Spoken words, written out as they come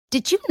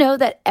Did you know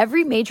that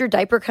every major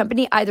diaper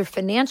company either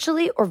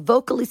financially or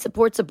vocally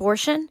supports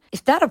abortion?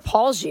 If that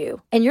appalls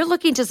you and you're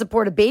looking to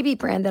support a baby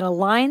brand that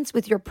aligns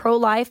with your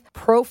pro-life,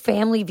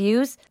 pro-family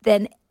views,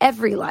 then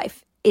Every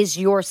Life is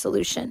your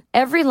solution.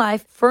 Every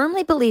Life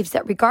firmly believes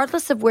that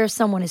regardless of where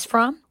someone is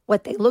from,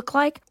 what they look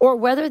like, or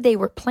whether they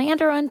were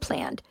planned or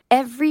unplanned,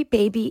 every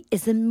baby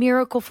is a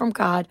miracle from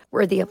God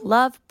worthy of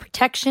love,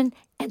 protection,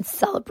 and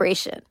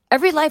celebration.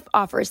 Every Life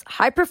offers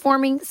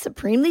high-performing,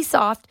 supremely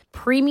soft,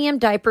 premium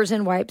diapers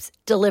and wipes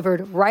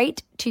delivered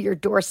right to your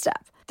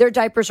doorstep. Their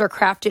diapers are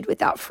crafted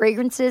without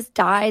fragrances,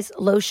 dyes,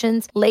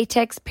 lotions,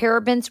 latex,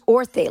 parabens,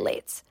 or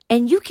phthalates.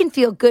 And you can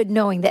feel good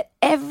knowing that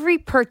every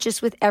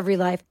purchase with Every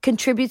Life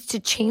contributes to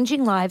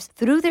changing lives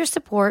through their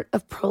support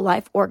of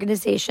pro-life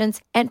organizations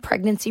and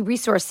pregnancy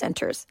resource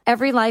centers.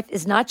 Every Life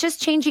is not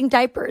just changing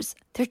diapers,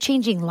 they're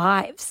changing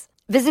lives.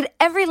 Visit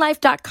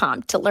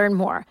everylife.com to learn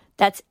more.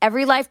 That's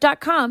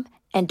everylife.com.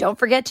 And don't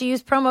forget to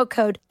use promo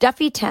code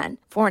Duffy10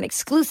 for an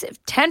exclusive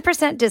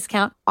 10%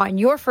 discount on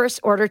your first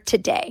order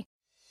today.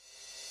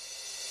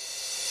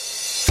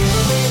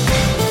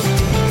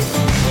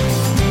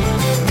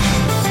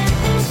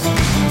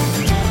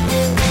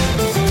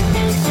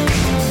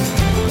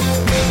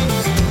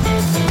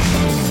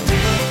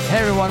 Hey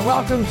everyone,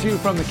 welcome to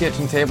From the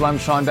Kitchen Table. I'm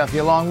Sean Duffy,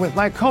 along with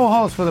my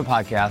co-host for the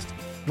podcast,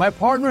 my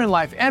partner in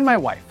life and my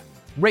wife,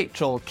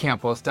 Rachel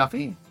Campos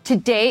Duffy.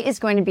 Today is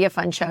going to be a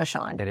fun show,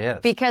 Sean. It is.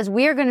 Because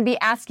we are going to be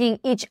asking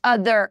each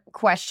other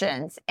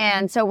questions.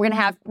 And so we're going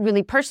to have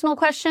really personal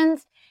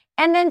questions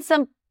and then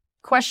some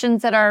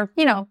questions that are,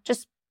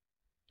 just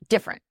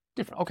different.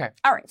 Okay.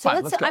 All right. So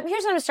Fine, here's go. what I'm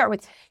going to start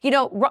with.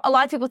 A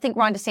lot of people think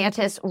Ron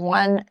DeSantis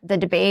won the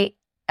debate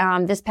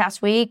this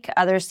past week.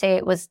 Others say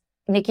it was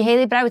Nikki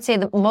Haley, but I would say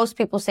that most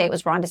people say it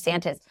was Ron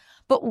DeSantis.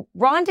 But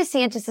Ron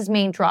DeSantis'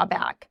 main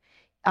drawback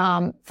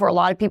for a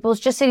lot of people is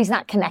just that he's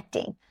not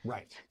connecting.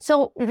 Right.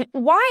 So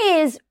why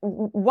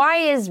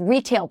is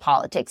retail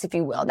politics, if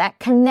you will, that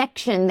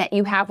connection that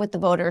you have with the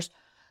voters,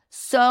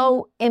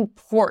 so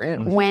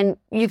important when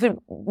you could,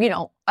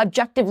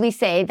 objectively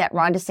say that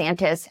Ron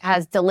DeSantis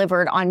has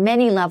delivered on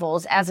many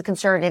levels as a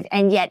conservative,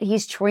 and yet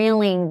he's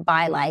trailing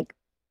by like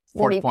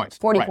 40 points.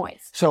 40 right.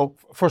 points. So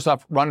first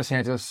off, Ron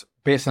DeSantis,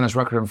 based on his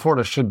record in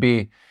Florida, should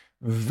be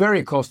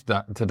very close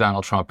to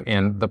Donald Trump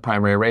in the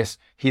primary race.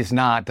 He's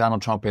not.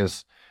 Donald Trump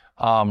is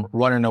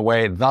running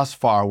away thus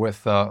far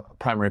with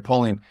primary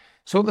polling.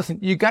 So listen,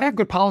 you got to have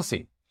good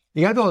policy.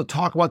 You got to be able to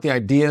talk about the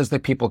ideas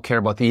that people care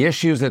about, the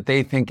issues that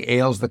they think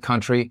ails the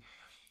country.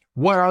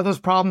 What are those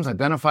problems?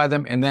 Identify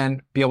them, and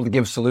then be able to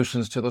give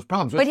solutions to those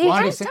problems. But he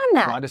has done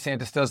that. Ron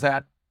DeSantis does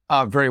that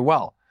very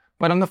well.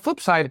 But on the flip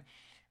side,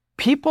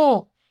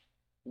 people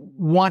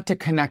want to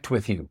connect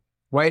with you,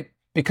 right?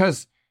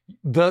 Because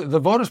the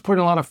voters put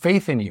a lot of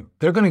faith in you.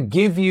 They're going to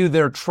give you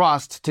their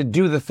trust to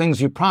do the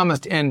things you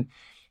promised. And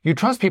you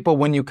trust people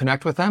when you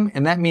connect with them.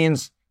 And that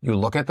means you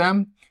look at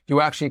them. You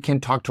actually can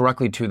talk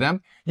directly to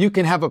them. You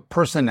can have a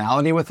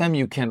personality with them.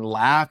 You can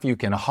laugh. You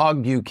can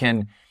hug. You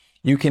can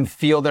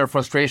feel their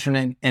frustration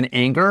and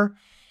anger.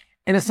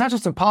 And it's not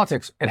just in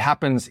politics. It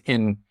happens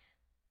in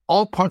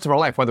all parts of our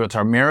life, whether it's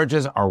our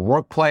marriages, our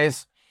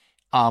workplace,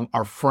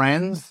 our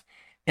friends.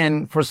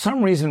 And for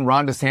some reason,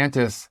 Ron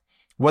DeSantis,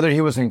 whether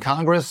he was in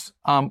Congress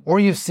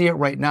or you see it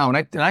right now,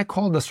 and I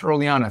called this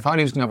early on, I thought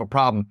he was going to have a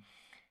problem.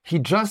 He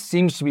just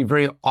seems to be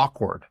very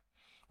awkward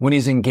when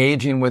he's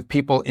engaging with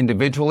people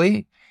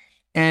individually.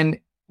 And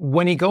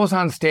when he goes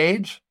on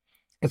stage,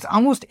 it's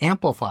almost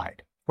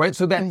amplified, right?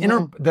 So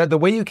that the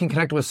way you can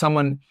connect with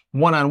someone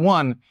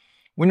one-on-one,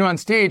 when you're on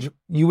stage,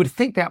 you would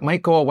think that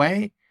might go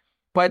away,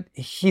 but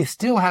he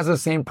still has the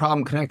same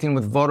problem connecting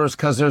with voters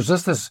because there's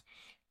just this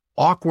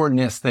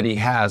awkwardness that he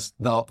has,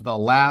 the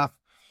laugh,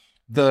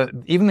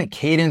 even the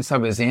cadence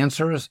of his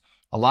answers.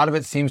 A lot of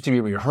it seems to be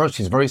rehearsed.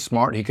 He's very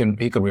smart. He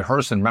could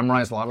rehearse and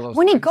memorize a lot of those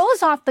When things. he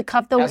goes off the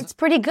cuff, though, it's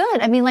pretty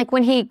good. I mean, like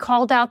when he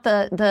called out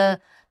the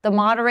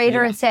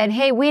moderator and said,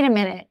 "Hey, wait a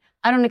minute.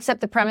 I don't accept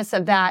the premise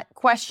of that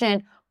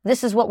question.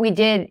 This is what we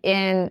did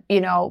in,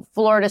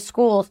 Florida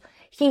schools."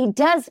 He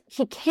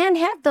can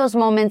have those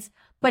moments,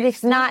 but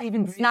it's not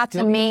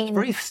the main.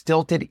 Very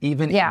stilted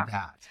even in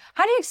that.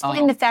 How do you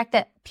explain the fact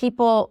that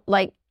people,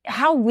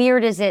 how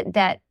weird is it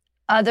that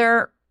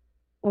other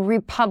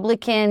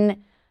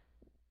Republican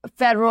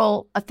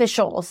federal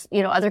officials,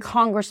 other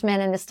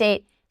congressmen in the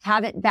state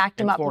haven't backed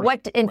him up?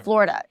 In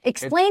Florida?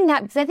 Explain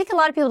that, because I think a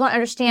lot of people don't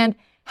understand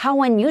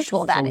how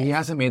unusual that is. He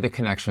hasn't made the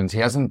connections. He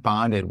hasn't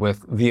bonded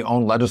with the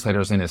own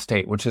legislators in his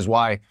state, which is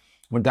why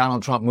when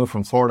Donald Trump moved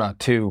from Florida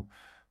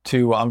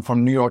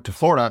from New York to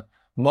Florida,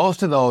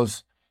 most of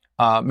those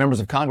members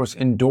of Congress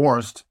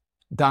endorsed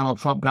Donald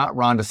Trump, not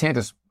Ron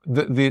DeSantis.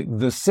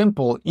 The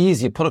simple,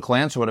 easy political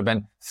answer would have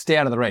been, stay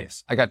out of the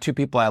race. I got two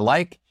people I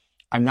like.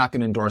 I'm not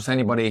going to endorse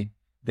anybody.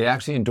 They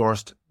actually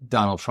endorsed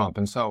Donald Trump.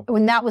 And so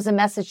when that was a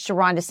message to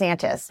Ron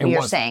DeSantis,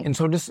 you're saying. And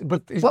so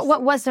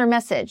what was their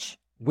message?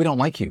 We don't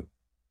like you.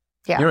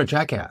 Yeah. You're a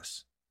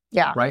jackass.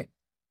 Yeah. Right?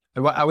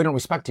 We don't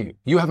respect you.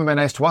 You haven't been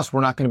nice to us. We're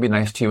not going to be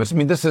nice to you. I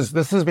mean, this is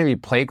maybe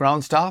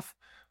playground stuff,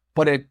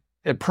 but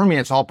it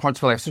permeates all parts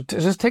of life. So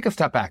just take a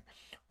step back.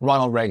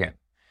 Ronald Reagan,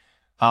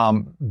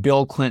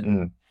 Bill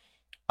Clinton,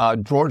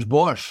 George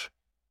Bush,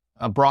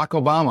 Barack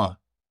Obama,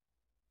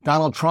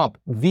 Donald Trump.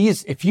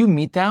 These, if you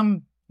meet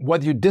them,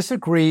 whether you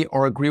disagree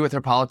or agree with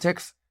their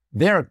politics,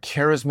 they're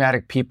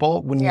charismatic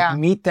people. When you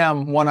meet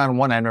them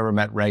one-on-one, I never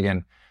met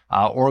Reagan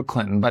or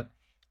Clinton, but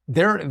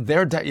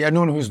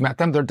anyone who's met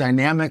them, they're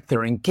dynamic,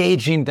 they're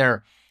engaging,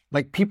 they're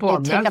like people are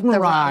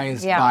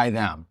mesmerized by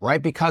them,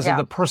 right? Because of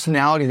the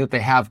personality that they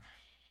have.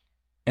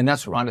 And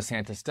that's what Ron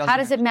DeSantis does. How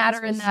does it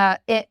matter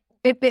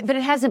but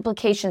it has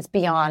implications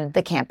beyond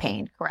the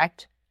campaign,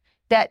 correct?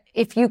 That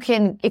if you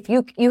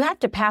have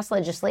to pass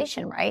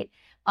legislation, right?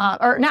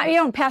 Or not, you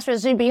don't pass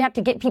legislation, but you have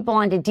to get people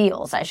onto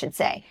deals, I should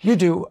say. You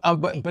do,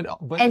 but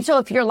and so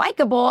if you're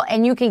likable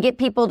and you can get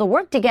people to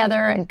work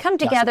together and come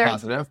together.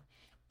 That's positive.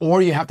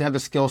 Or you have to have the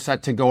skill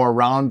set to go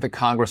around the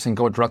Congress and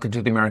go directly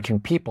to the American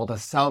people to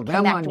sell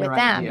them on your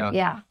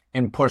idea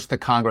and push the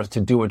Congress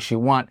to do what you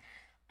want.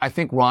 I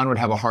think Ron would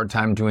have a hard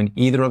time doing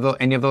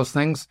any of those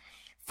things.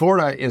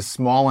 Florida is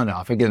small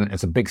enough. Again,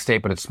 it's a big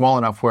state, but it's small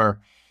enough where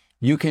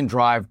you can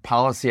drive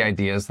policy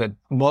ideas that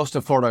most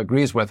of Florida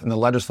agrees with, and the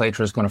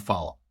legislature is going to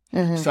follow.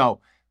 Mm-hmm. So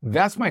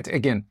that's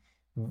again,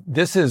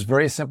 this is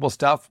very simple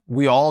stuff.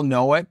 We all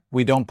know it.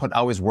 We don't put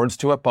always words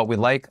to it, but we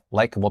like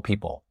likable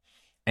people.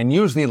 And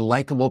usually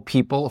likable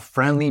people,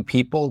 friendly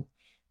people,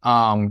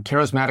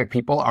 charismatic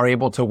people are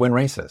able to win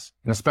races,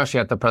 and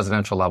especially at the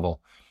presidential level.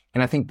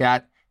 And I think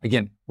that,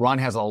 again, Ron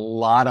has a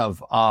lot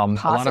of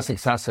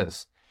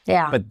successes.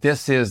 Yeah. But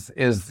this is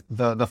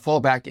the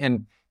fallback,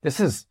 and this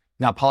is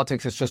now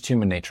politics is just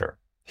human nature.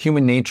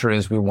 Human nature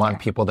is we want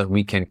people that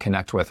we can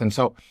connect with. And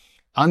so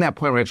on that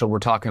point, Rachel, we're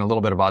talking a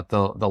little bit about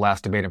the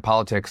last debate in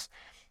politics.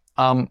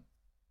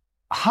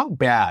 How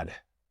bad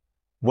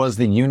was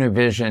the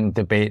Univision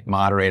debate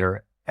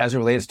moderator as it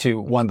relates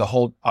to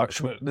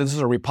this is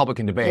a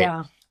Republican debate,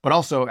 but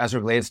also as it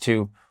relates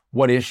to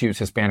what issues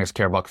Hispanics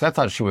care about? Because I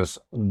thought she was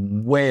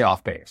way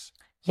off base.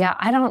 Yeah,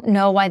 I don't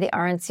know why the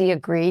RNC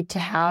agreed to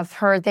have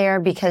her there,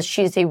 because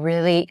she's a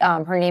really,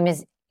 her name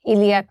is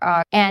Elia,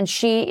 and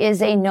she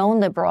is a known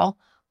liberal,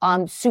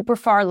 super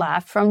far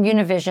left from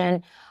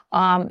Univision.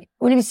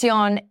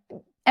 Univision,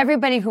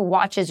 everybody who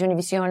watches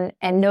Univision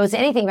and knows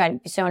anything about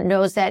Univision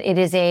knows that it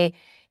is a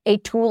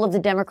tool of the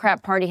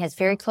Democrat Party, has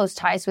very close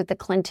ties with the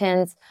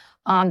Clintons.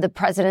 The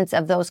presidents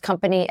of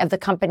the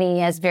company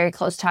has very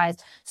close ties.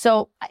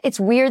 So it's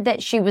weird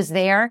that she was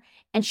there.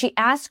 And she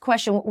asked a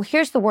question. Well,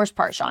 here's the worst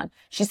part, Sean.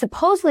 She's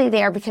supposedly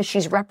there because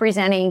she's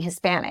representing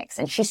Hispanics,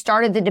 and she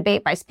started the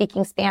debate by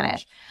speaking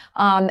Spanish.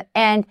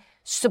 And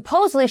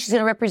supposedly she's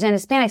going to represent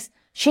Hispanics.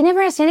 She never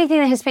asked anything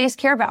that Hispanics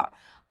care about.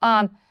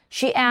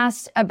 She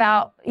asked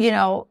about,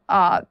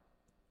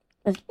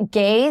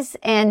 gays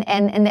and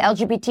the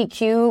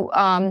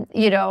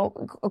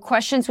LGBTQ,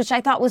 questions, which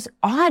I thought was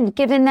odd,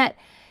 given that,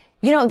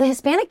 the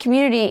Hispanic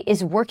community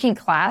is working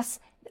class.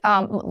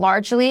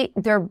 Largely,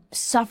 they're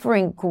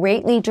suffering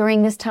greatly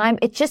during this time.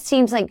 It just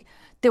seems like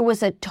there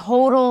was a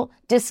total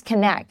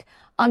disconnect.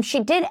 She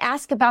did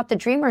ask about the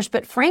Dreamers,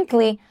 but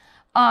frankly,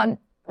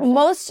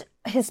 most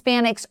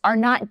Hispanics are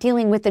not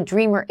dealing with the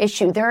Dreamer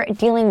issue. They're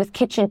dealing with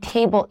kitchen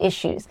table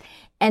issues.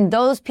 And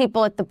those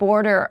people at the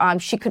border,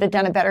 she could have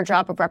done a better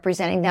job of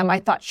representing them.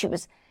 I thought she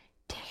was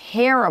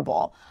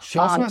terrible. She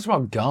also asked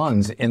about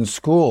guns in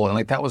school,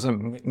 and that was a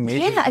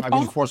major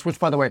driving force, which,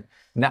 by the way,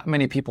 not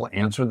many people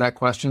answered that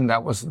question.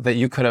 That was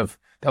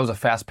a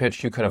fast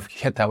pitch. You could have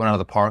hit that one out of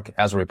the park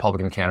as a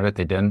Republican candidate.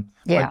 They didn't.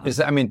 Yeah. But is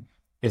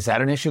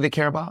that an issue they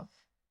care about?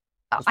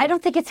 I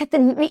don't think it's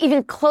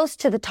even close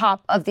to the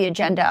top of the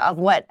agenda of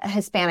what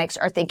Hispanics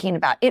are thinking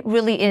about. It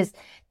really is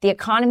the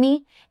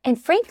economy. And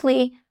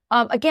frankly,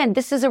 again,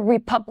 this is a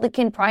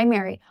Republican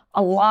primary.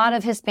 A lot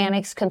of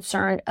Hispanics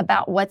concerned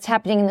about what's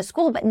happening in the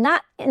school, but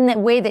not in the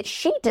way that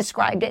she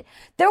described it.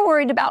 They're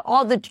worried about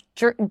all the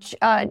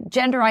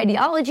gender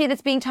ideology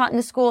that's being taught in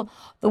the school,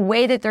 the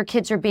way that their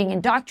kids are being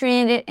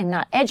indoctrinated and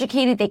not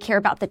educated. They care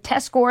about the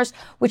test scores,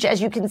 which,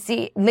 as you can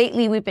see,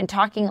 lately we've been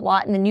talking a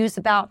lot in the news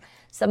about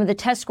some of the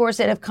test scores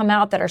that have come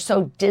out that are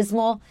so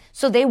dismal.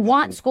 So they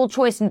want school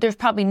choice, and there's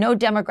probably no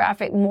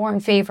demographic more in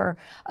favor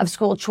of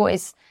school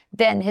choice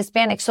than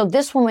Hispanics. So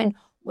this woman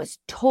was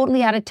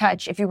totally out of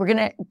touch. If you were going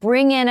to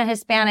bring in a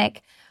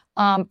Hispanic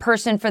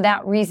person for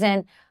that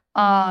reason,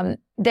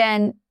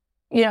 then,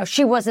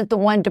 she wasn't the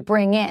one to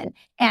bring in.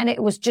 And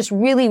it was just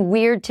really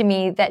weird to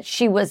me that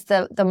she was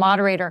the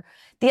moderator.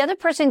 The other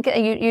person,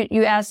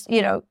 you asked,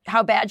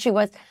 how bad she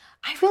was.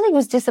 I really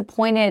was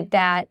disappointed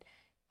that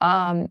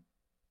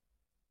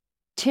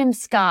Tim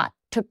Scott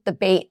took the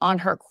bait on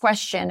her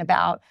question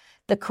about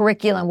the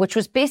curriculum, which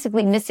was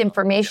basically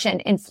misinformation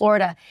in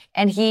Florida.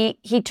 And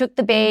he took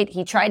the bait.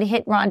 He tried to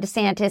hit Ron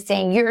DeSantis,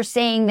 saying, you're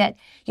saying that,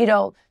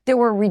 there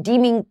were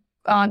redeeming,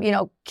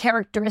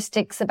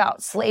 characteristics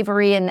about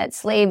slavery, and that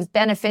slaves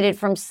benefited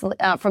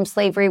from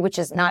slavery, which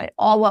is not at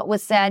all what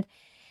was said.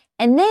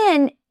 And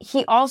then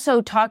he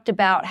also talked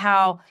about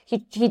how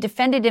he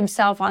defended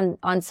himself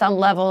on some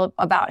level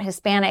about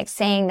Hispanics,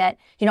 saying that,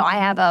 I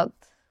have a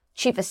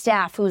chief of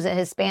staff who's a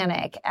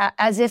Hispanic,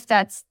 as if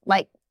that's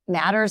like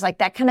matters. Like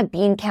that kind of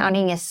bean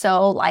counting is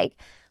so like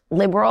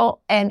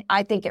liberal. And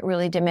I think it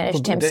really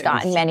diminished Tim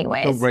Scott in many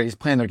ways. Right, he's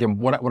playing their game.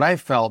 What I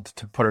felt,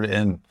 to put it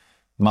in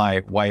my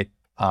white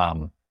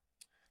man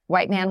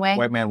way?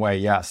 White man way,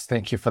 yes.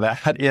 Thank you for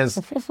that. Is,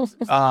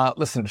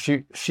 listen,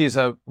 she's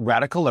a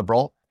radical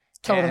liberal.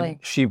 Totally. And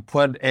she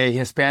put a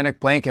Hispanic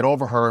blanket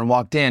over her and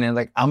walked in and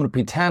like, I'm going to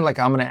pretend like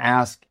I'm going to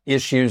ask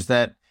issues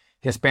that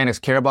Hispanics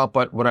care about,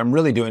 but what I'm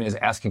really doing is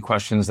asking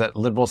questions that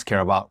liberals care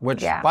about,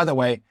 which, by the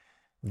way,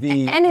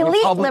 the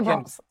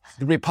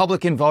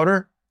Republican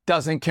voter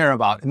doesn't care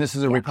about. And this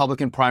is a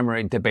Republican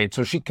primary debate.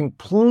 So she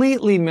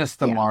completely missed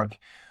the mark.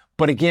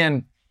 But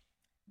again,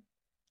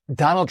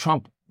 Donald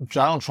Trump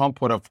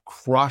would have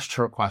crushed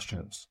her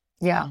questions.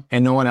 Yeah.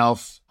 And no one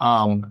else,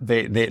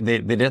 they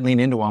didn't lean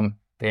into them.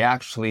 They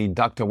actually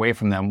ducked away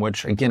from them,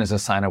 which again is a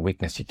sign of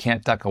weakness. You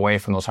can't duck away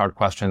from those hard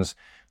questions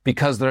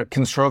because the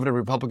conservative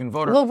Republican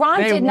voter. Well,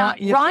 Ron did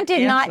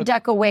not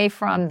duck away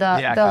from the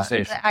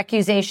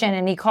accusation,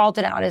 and he called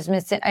it out as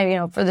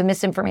for the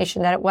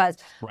misinformation that it was.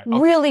 Right. Okay.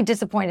 Really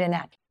disappointed in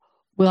that.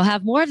 We'll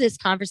have more of this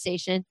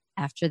conversation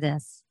after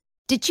this.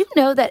 Did you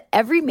know that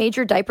every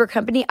major diaper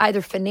company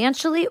either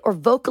financially or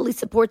vocally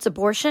supports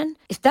abortion?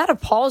 If that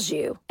appalls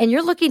you and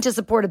you're looking to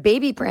support a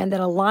baby brand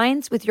that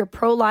aligns with your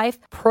pro-life,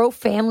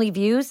 pro-family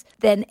views,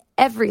 then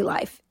Every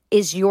Life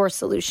is your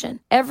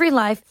solution. Every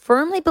Life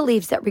firmly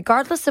believes that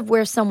regardless of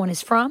where someone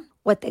is from,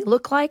 what they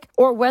look like,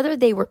 or whether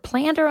they were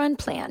planned or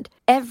unplanned,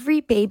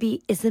 every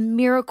baby is a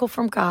miracle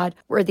from God,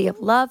 worthy of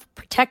love,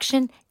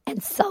 protection,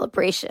 and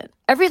celebration.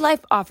 Every Life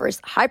offers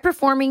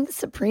high-performing,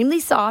 supremely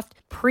soft,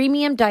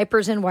 premium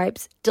diapers and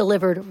wipes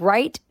delivered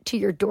right to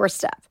your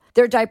doorstep.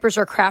 Their diapers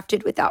are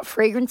crafted without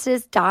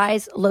fragrances,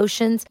 dyes,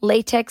 lotions,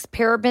 latex,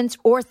 parabens,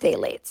 or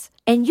phthalates.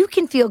 And you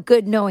can feel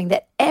good knowing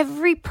that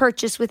every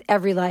purchase with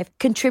Every Life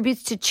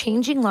contributes to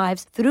changing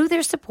lives through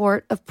their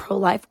support of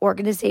pro-life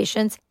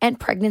organizations and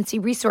pregnancy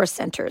resource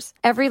centers.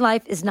 Every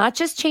Life is not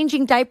just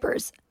changing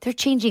diapers, they're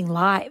changing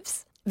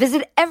lives.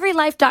 Visit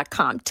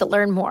everylife.com to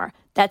learn more.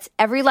 That's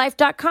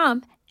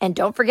everylife.com. And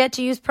don't forget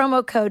to use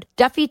promo code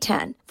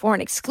Duffy10 for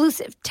an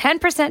exclusive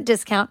 10%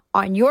 discount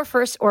on your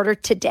first order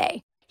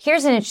today.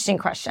 Here's an interesting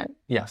question.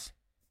 Yes.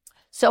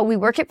 So we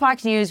work at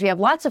Fox News. We have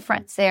lots of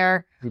friends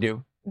there.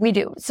 We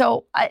do.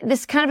 So this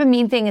is kind of a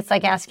mean thing. It's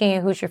like asking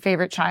you who's your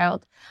favorite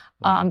child.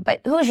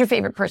 But who's your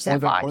favorite person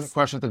at Fox? Or the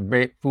question at the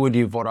debate, who would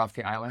you vote off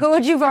the island? Who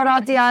would you vote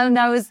off the island?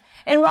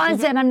 And Ron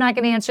said, I'm not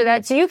going to answer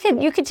that. So you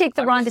could take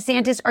the Ron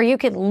DeSantis, or you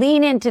could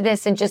lean into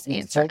this and just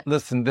answer.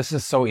 Listen, this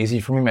is so easy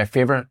for me. My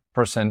favorite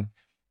person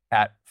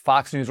at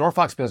Fox News or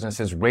Fox Business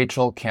is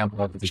Rachel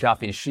Campbell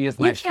Duffys. She is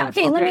my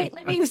Okay,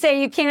 let me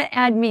say you can't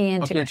add me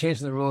into it. Okay,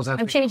 changing the rules.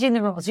 I'm changing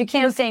the rules. You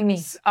can't say me.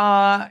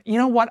 You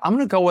know what? I'm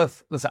going to go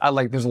with, listen,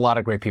 there's a lot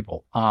of great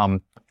people. I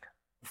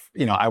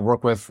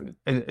work with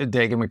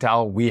Dagan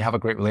McDowell. We have a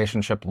great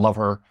relationship. Love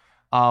her.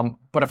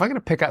 But if I'm going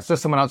to pick out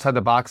just someone outside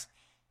the box,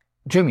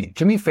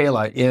 Jimmy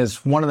Fallon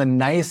is one of the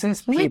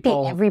nicest people. He might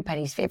be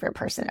everybody's favorite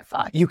person at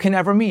Fox. You can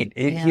ever meet.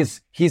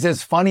 He's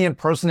as funny in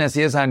person as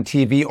he is on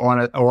TV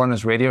or on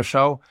his radio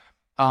show.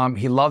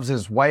 He loves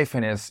his wife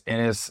and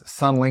his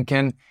son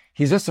Lincoln.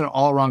 He's just an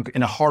all-around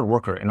and a hard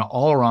worker and an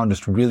all-around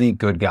just really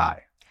good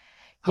guy.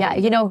 Yeah,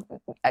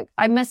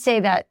 I must say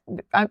that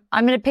I'm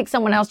going to pick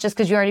someone else just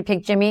because you already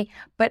picked Jimmy.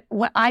 But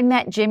when I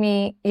met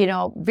Jimmy,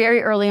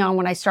 very early on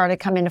when I started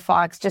coming to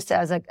Fox, just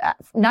as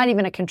not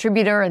even a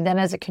contributor, and then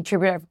as a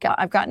contributor,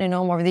 I've gotten to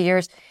know him over the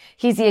years.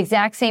 He's the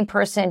exact same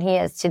person he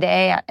is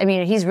today. I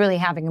mean, he's really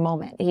having a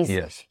moment.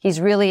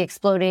 He's really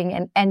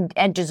exploding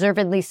and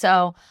deservedly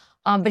so.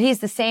 But he's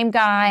the same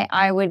guy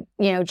I would,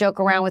 joke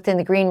around with in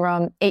the green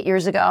room 8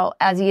 years ago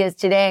as he is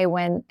today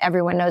when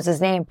everyone knows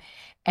his name.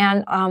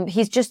 And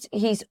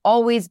he's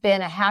always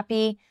been a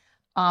happy,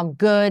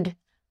 good,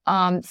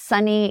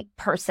 sunny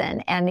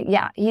person.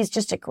 And he's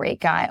just a great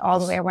guy all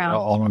the way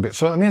around.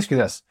 So let me ask you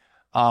this.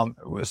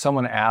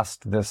 Someone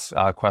asked this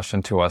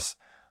question to us.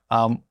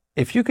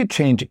 If you could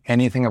change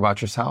anything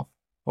about yourself,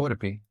 what would it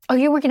be? Oh,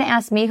 you were going to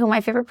ask me who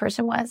my favorite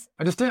person was?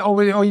 I just did. Oh,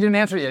 you didn't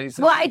answer it yet.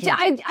 Well, I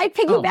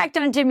piggybacked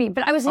on Jimmy,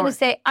 but I was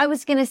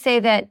going to say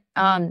that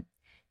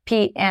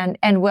Pete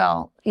and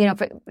Will,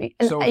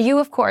 you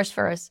of course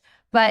first.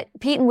 But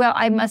Pete and Will,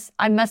 I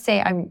must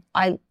say,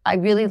 I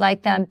really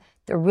like them.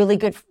 They're really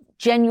good,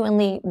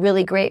 genuinely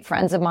really great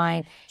friends of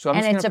mine.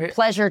 And it's a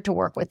pleasure to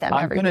work with them.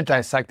 I'm going to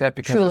dissect that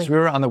because as we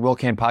were on the Will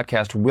Kane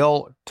podcast,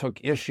 Will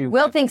took issue.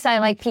 Will thinks I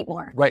like Pete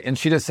more. Right. And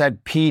she just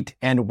said Pete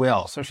and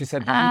Will. So she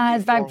said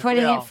Pete by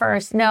putting it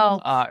first.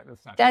 No,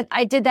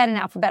 I did that in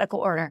alphabetical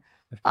order.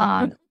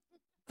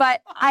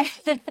 But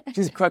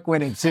she's quick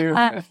winning too.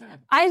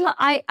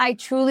 I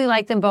truly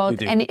like them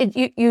both, and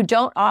you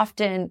don't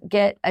often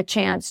get a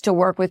chance to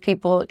work with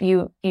people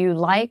you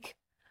like,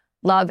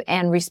 love,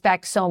 and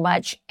respect so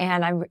much.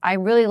 And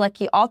I'm really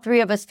lucky. All three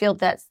of us feel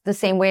that's the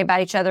same way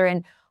about each other,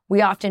 and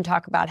we often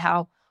talk about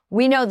how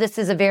we know this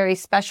is a very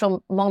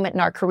special moment in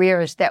our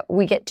careers that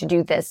we get to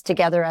do this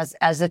together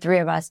as the three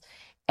of us.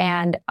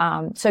 And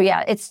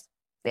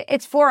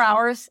It's 4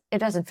 hours. It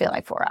doesn't feel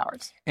like 4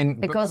 hours.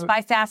 And It goes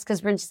by fast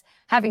because we're just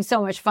having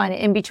so much fun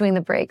in between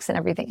the breaks and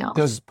everything else.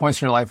 Those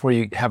points in your life where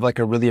you have like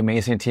a really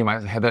amazing team. I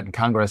had that in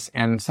Congress,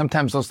 and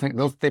sometimes those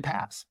things, they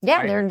pass.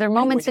 Yeah, right? they're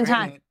moments in When you're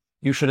time. it,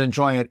 you should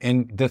enjoy it.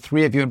 And the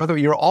three of you, and by the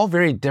way, you're all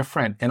very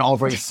different and all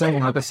very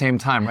similar at the same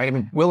time, right? I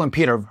mean, Will and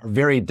Pete are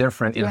very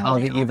different in how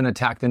they even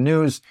attack the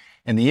news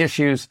and the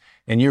issues,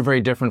 and you're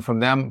very different from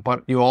them,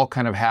 but you all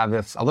kind of have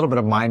this, a little bit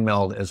of mind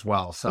meld as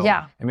well. So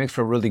Yeah. it makes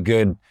for a really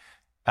good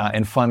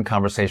and fun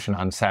conversation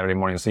on Saturday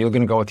morning. So you're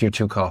going to go with your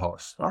two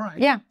co-hosts. All right.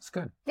 Yeah. It's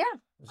good. Yeah.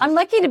 I'm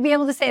lucky to be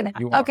able to say that.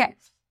 You are. Okay.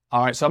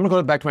 All right. So I'm going to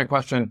go back to my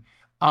question.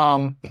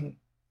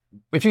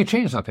 If you could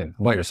change something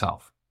about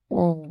yourself,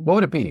 what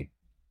would it be?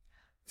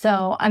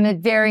 So I'm a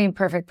very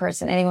imperfect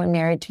person. Anyone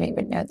married to me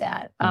would know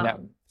that.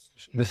 No,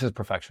 this is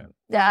perfection.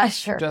 Yeah,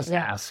 sure. Just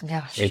yeah. ask.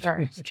 Yeah,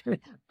 It's- sure.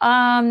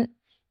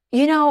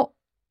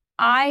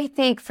 I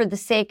think for the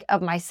sake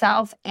of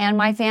myself and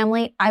my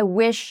family, I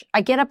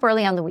get up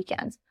early on the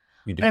weekends.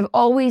 You do. But I've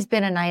always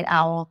been a night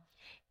owl.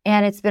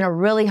 And it's been a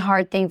really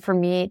hard thing for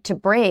me to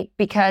break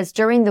because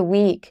during the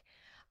week,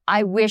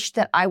 I wish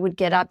that I would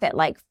get up at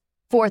like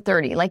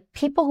 4:30. Like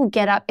people who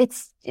get up,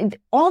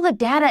 all the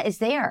data is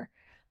there.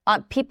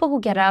 People who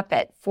get up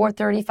at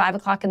 4:30, 5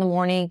 o'clock in the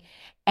morning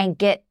and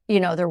get,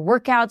 their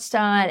workouts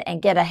done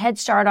and get a head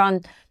start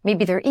on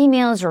maybe their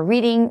emails or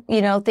reading,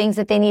 things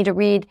that they need to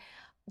read.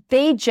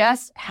 They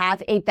just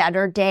have a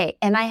better day.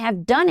 And I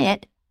have done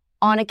it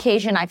on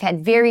occasion. I've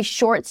had very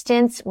short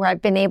stints where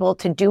I've been able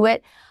to do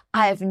it.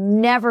 I've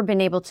never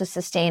been able to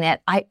sustain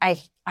it. I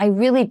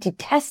really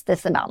detest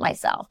this about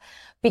myself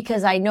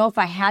because I know if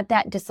I had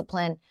that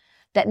discipline,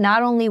 that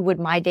not only would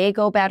my day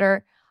go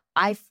better,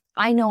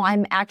 I know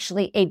I'm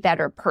actually a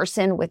better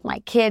person with my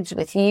kids,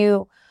 with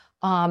you,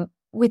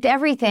 with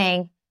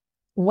everything.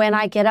 When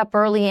I get up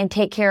early and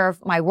take care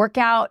of my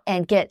workout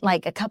and get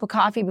like a cup of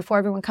coffee before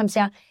everyone comes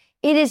down,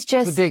 it is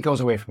just... The day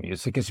goes away from you.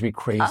 It gets to be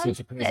crazy. It's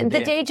a crazy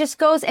the day just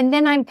goes, and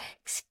then I'm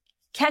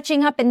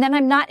catching up, and then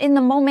I'm not in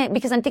the moment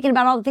because I'm thinking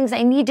about all the things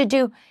I need to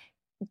do.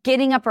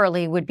 Getting up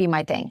early would be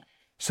my thing.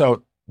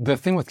 So the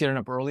thing with getting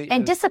up early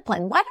And is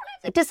discipline. Why don't I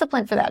have the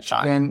discipline for that,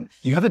 Sean? then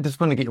you have the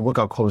discipline to get your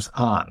workout clothes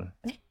on.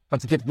 But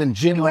to get the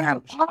gym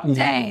all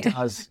day.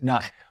 does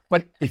not.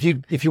 But if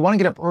you want to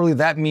get up early,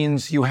 that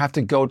means you have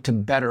to go to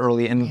bed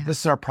early. And this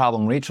is our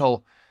problem.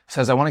 Rachel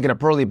says, I want to get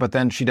up early, but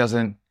then she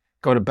doesn't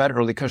go to bed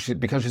early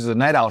because she's a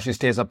night owl. She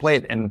stays up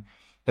late. And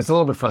it's a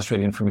little bit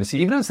frustrating for me to see.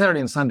 Even on Saturday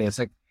and Sunday, it's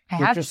like,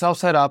 get yourself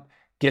set up,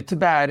 get to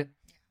bed.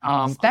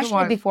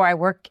 Especially before I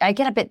work. I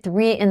get up at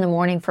 3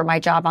 a.m. for my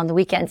job on the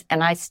weekends,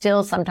 and I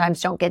still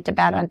sometimes don't get to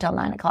bed until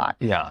 9 o'clock.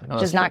 Yeah.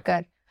 Which is not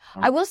good.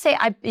 I will say,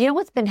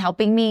 what's been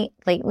helping me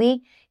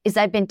lately is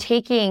I've been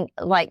taking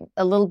like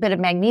a little bit of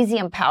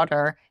magnesium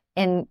powder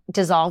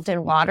dissolved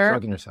in water.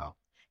 Drugging yourself.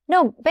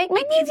 No,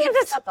 magnesium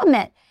is a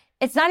supplement.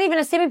 It's not even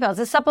a sleeping pill. It's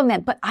a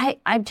supplement. But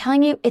I'm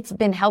telling you, it's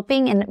been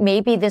helping. And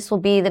maybe this will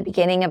be the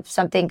beginning of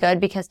something good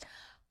because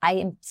I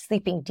am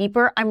sleeping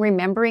deeper. I'm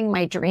remembering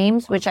my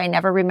dreams, which I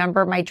never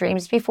remember my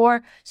dreams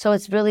before. So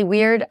it's really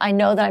weird. I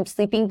know that I'm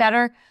sleeping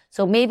better.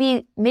 So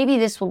maybe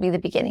this will be the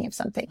beginning of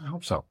something. I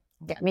hope so.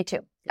 Yeah, me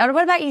too. What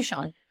about you,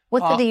 Sean?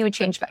 What's the thing you would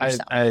change about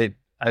yourself?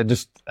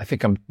 I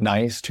think I'm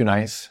nice, too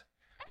nice.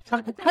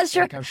 That's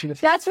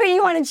what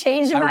you want to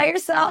change about I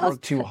yourself?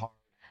 work too hard.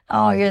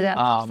 Oh, you're that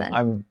person.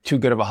 I'm too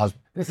good of a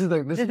husband. This is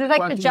like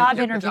the job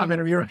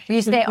interview.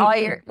 You say all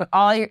your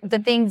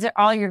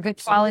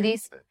good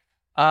qualities.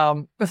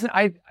 Listen,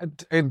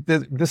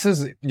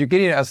 you're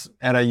getting us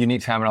at a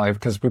unique time in our life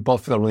because we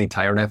both feel really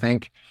tired, I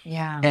think.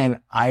 Yeah. And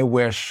I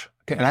wish,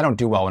 and I don't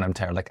do well when I'm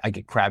tired. Like I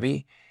get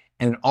crabby,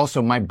 and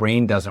also my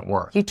brain doesn't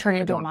work. You turn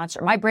into a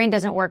monster. My brain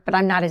doesn't work, but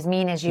I'm not as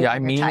mean as you. Yeah,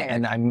 I'm mean, tired.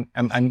 and I'm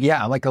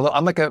like a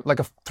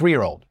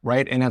 3-year-old,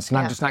 right? And it's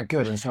not just not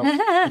good. And so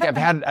like,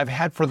 I've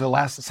had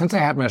since I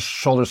had my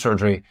shoulder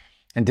surgery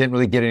and didn't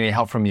really get any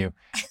help from you.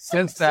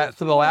 Since that,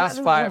 for the last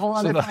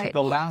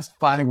the last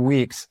 5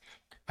 weeks,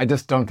 I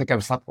just don't think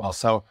I've slept well.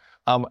 So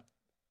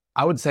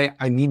I would say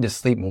I need to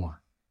sleep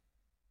more.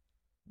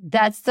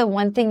 That's the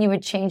one thing you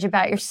would change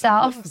about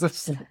yourself?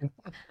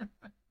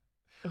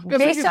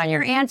 Based on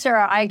your answer,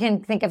 I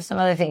can think of some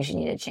other things you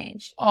need to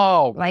change.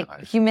 Oh,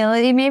 like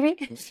humility, maybe?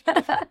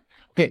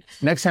 Okay,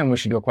 next time we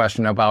should do a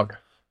question about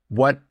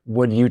what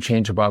would you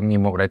change about me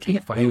and what would I change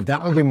about you?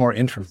 That would be more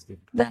interesting.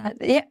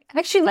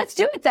 Actually, let's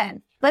do it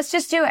then. Let's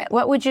just do it.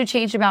 What would you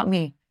change about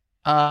me?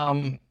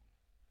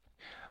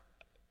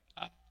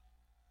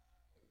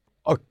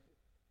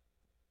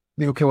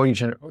 Okay, well, you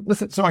change.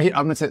 Listen, sorry,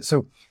 I'm going to say,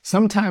 so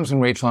sometimes when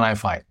Rachel and I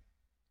fight,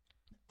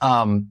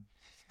 I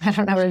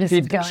don't know where this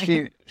is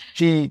going.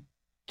 She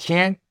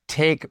can't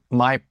take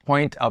my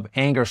point of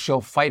anger.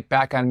 She'll fight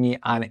back on me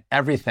on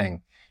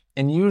everything.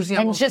 And usually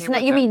I'm okay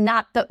with you that. mean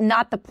not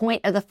the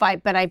point of the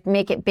fight, but I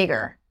make it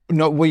bigger.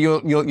 No, well,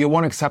 you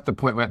won't accept the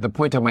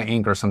point of my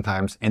anger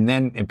sometimes, and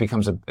then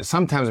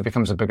sometimes it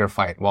becomes a bigger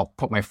fight. Well, I'll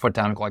put my foot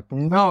down and go like,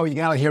 no, you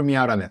gotta hear me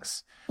out on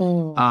this.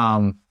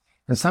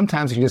 And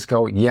sometimes you just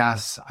go,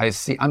 yes, I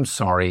see, I'm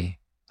sorry.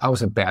 I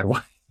was a bad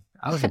wife.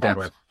 I was a bad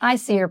wife. I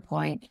see your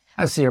point.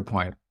 I see your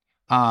point.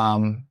 I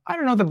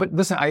don't know that, but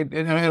listen,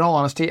 in all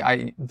honesty,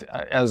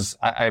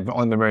 I've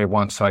only been married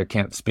once, so I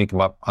can't speak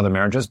about other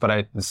marriages,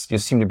 but you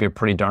seem to be a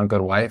pretty darn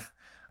good wife,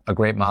 a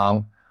great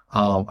mom,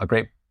 a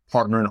great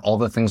partner in all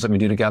the things that we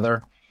do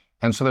together.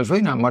 And so there's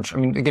really not much. I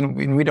mean, again,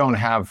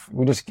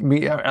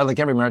 like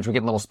every marriage, we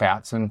get little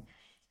spats, and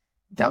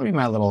that would be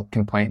my little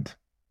complaint.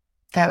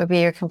 That would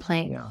be your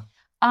complaint. Yeah.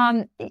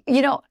 I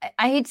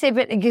hate to say,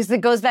 but because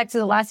it goes back to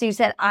the last thing you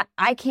said,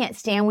 I can't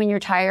stand when you're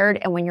tired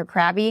and when you're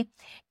crabby.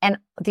 And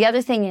the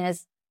other thing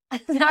is,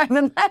 I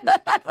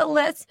have a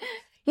list.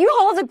 You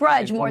hold a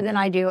grudge more than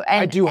I do.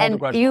 And, I do hold a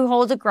grudge. You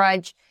hold a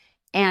grudge.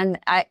 And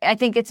I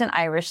think it's an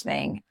Irish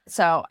thing.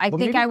 So I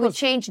think I would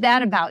change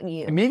that about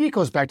you. Maybe it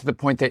goes back to the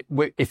point that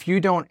if you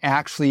don't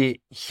actually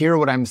hear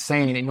what I'm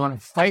saying and you want to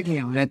fight me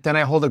on it, then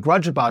I hold a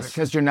grudge about it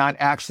because you're not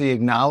actually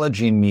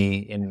acknowledging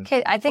me.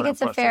 Okay, I think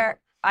it's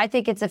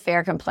a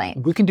fair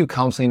complaint. We can do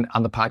counseling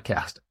on the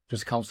podcast.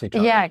 Just counsel each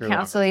other. Yeah,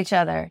 counsel each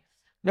other.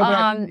 No,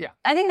 but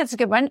I think that's a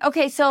good one.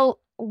 Okay, so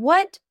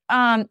what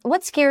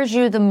scares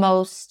you the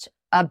most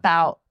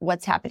about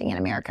what's happening in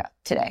America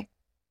today?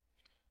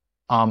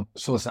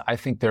 So listen, I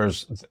think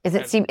there's. Is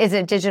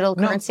it digital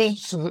currency?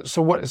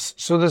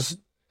 So this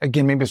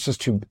again, maybe it's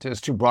just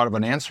too broad of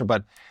an answer,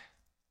 but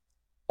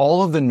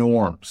all of the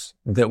norms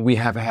that we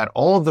have had,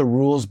 all of the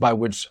rules by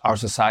which our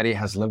society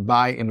has lived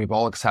by, and we've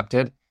all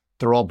accepted,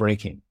 they're all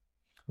breaking.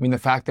 I mean, the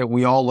fact that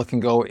we all look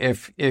and go,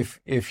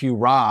 if you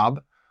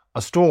rob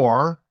a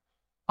store,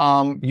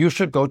 you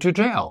should go to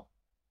jail.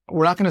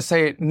 We're not going to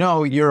say,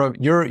 no,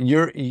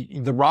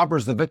 the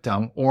robber's the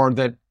victim, or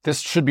that this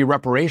should be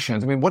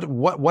reparations. I mean,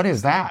 what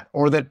is that?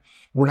 Or that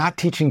we're not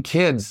teaching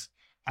kids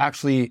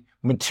actually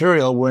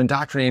material, we're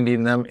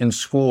indoctrinating them in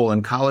school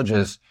and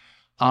colleges.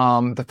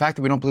 The fact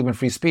that we don't believe in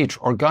free speech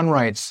or gun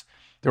rights,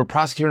 they were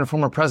prosecuting a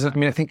former president. I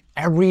mean, I think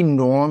every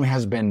norm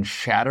has been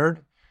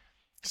shattered.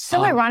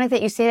 So ironic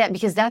that you say that,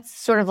 because that's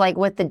sort of like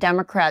what the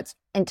Democrats'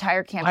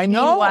 entire campaign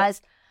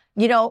was.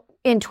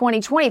 In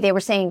 2020, they were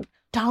saying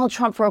Donald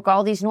Trump broke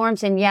all these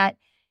norms, and yet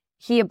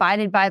he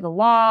abided by the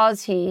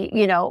laws.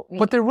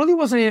 But there really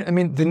wasn't any, I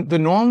mean, the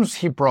norms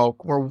he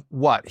broke were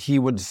what? He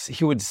would say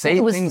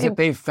things that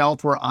they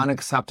felt were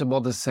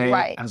unacceptable to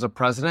say as a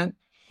president.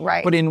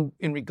 Right. But in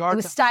regard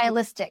to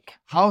stylistic,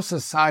 how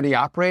society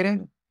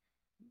operated,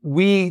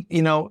 we,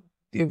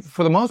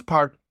 for the most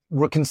part,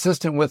 were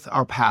consistent with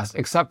our past,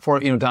 except for,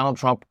 Donald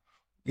Trump,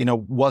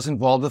 was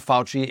involved with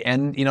Fauci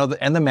and,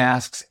 and the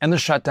masks and the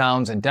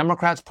shutdowns, and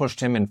Democrats pushed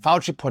him and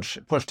Fauci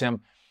pushed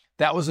him.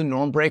 That was a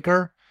norm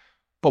breaker.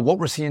 But what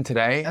we're seeing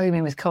today. Oh, you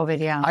mean with COVID?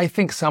 Yeah. I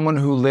think someone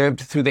who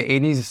lived through the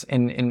 80s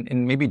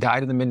and maybe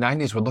died in the mid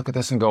 90s would look at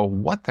this and go,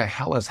 what the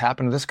hell has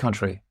happened to this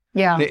country?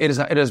 Yeah. It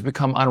has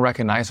become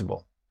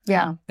unrecognizable.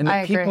 Yeah. And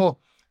the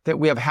people that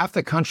we have half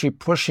the country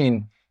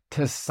pushing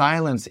to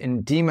silence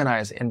and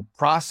demonize and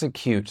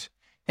prosecute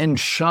and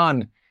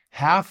shun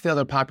half the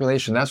other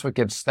population. That's what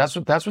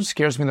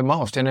scares me the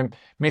most. And it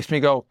makes me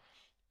go,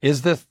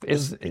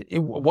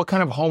 what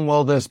kind of home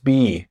will this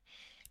be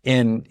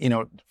in,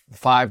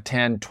 5,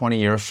 10, 20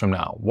 years from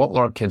now? What will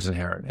our kids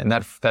inherit? And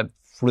that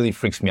really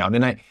freaks me out.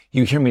 And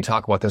you hear me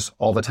talk about this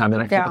all the time,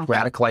 and I come up with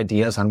radical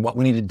ideas on what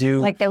we need to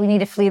do. Like that we need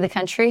to flee the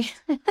country?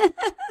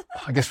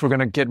 I guess we're going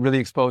to get really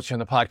exposed here in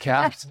the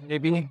podcast.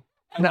 Maybe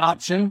an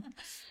option.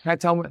 Can I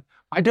tell them?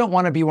 I don't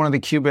want to be one of the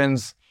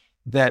Cubans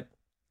that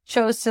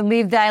chose to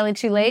leave the island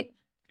too late.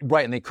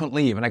 Right, and they couldn't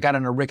leave. And I got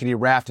on a rickety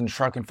raft in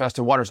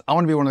shark-infested waters. I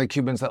want to be one of the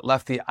Cubans that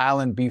left the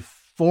island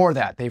before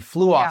that. They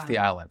flew off the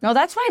island. No,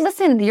 that's why,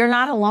 listen, you're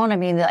not alone. I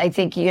mean, I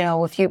think,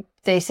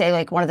 they say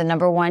like one of the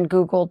number one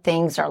Googled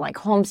things are like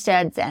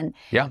homesteads and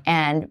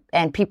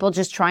people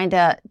just trying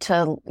to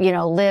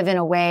live in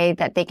a way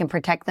that they can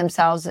protect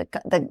themselves.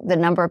 The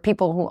number of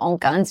people who own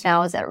guns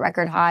now is at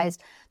record highs.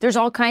 There's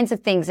all kinds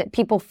of things that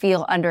people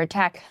feel under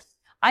attack.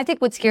 I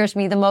think what scares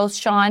me the most,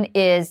 Sean,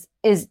 is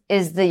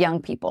the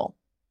young people.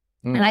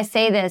 And I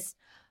say this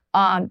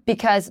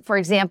because, for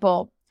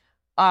example,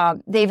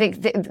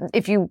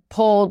 if you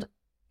polled,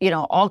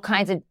 all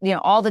kinds of,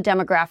 all the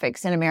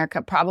demographics in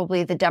America,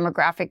 probably the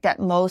demographic that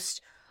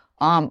most,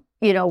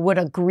 would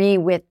agree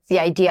with the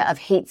idea of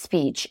hate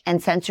speech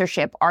and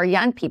censorship are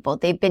young people.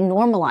 They've been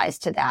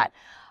normalized to that.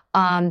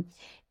 And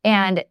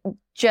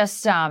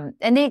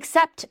they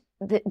accept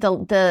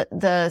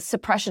the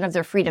suppression of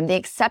their freedom. They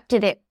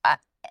accepted it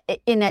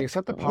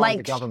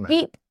like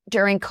sheep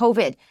during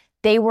COVID.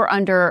 They were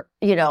under,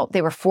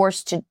 they were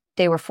forced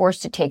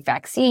to take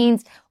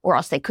vaccines, or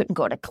else they couldn't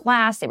go to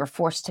class. They were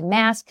forced to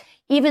mask.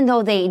 Even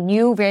though they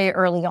knew very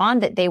early on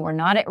that they were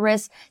not at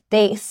risk,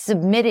 they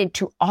submitted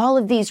to all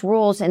of these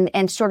rules,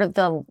 and sort of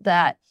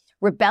that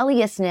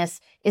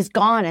rebelliousness is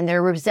gone, and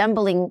they're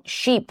resembling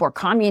sheep or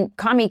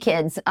commie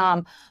kids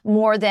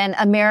more than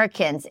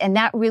Americans. And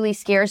that really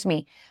scares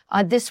me.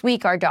 This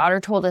week, our daughter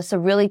told us a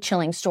really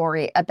chilling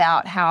story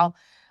about how,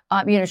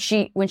 when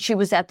she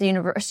was at the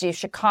University of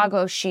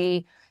Chicago,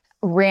 she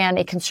ran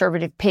a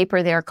conservative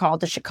paper there called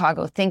The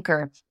Chicago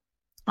Thinker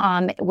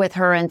with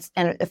her and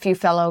a few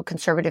fellow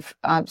conservative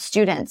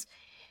students.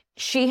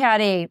 she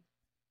had a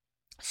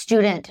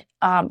student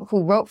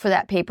who wrote for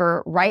that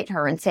paper write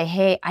her and say,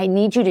 hey, I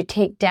need you to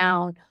take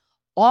down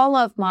all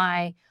of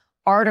my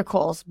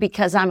articles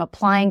because I'm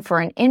applying for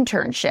an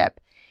internship.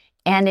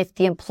 And if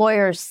the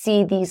employers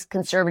see these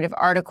conservative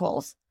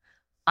articles,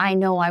 I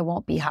know I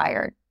won't be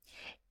hired.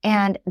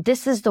 And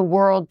this is the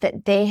world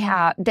that they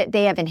have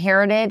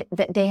inherited,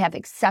 that they have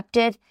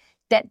accepted,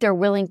 that they're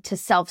willing to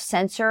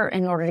self-censor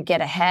in order to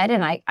get ahead.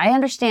 And I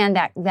understand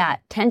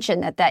that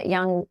tension that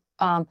young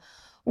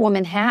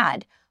woman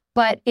had,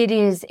 but it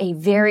is a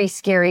very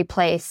scary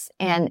place.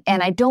 And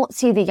I don't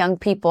see the young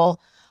people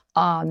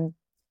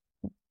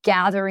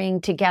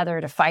gathering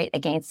together to fight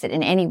against it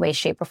in any way,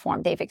 shape, or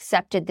form. They've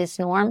accepted this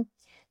norm.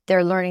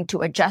 They're learning to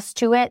adjust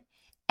to it,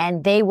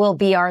 and they will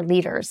be our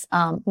leaders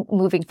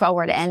moving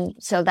forward. And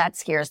so that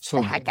scares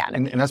the heck out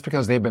of me. And that's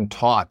because they've been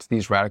taught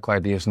these radical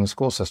ideas in the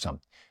school system.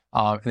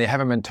 They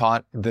haven't been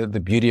taught the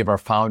beauty of our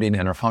founding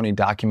and our founding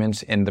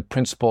documents and the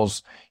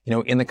principles,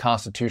 in the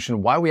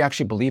Constitution, why we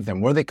actually believe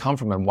them, where they come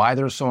from, and why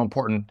they're so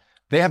important.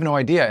 They have no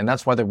idea, and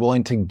that's why they're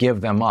willing to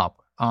give them up.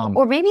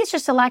 Or maybe it's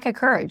just a lack of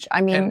courage.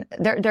 I mean,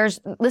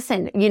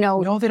 listen.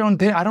 No, they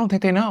don't. I don't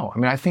think they know. I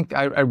mean,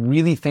 I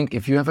really think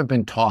if you haven't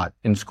been taught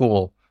in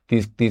school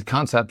these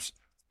concepts,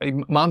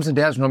 moms and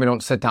dads normally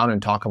don't sit down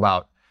and talk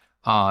about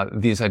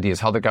these ideas,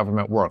 how the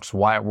government works,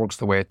 why it works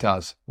the way it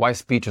does, why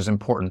speech is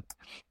important.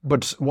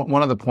 But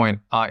one other point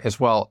as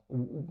well,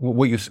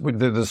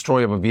 the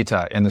story of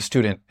Evita and the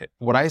student,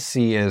 what I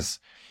see is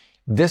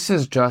this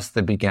is just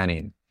the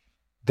beginning.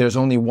 There's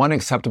only one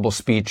acceptable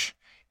speech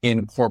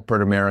in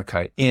corporate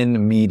America,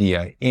 in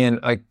media,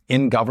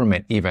 in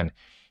government even.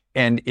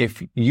 And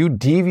if you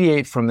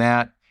deviate from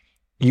that,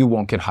 you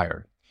won't get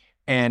hired.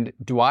 And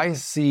do I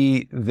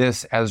see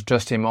this as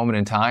just a moment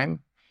in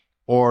time?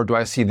 Or do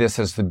I see this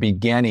as the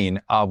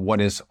beginning of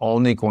what is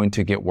only going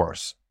to get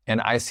worse?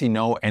 And I see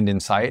no end in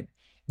sight.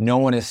 No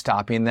one is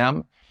stopping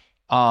them.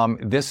 We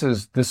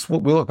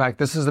look back,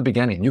 this is the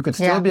beginning. You could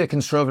still be a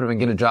conservative and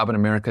get a job in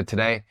America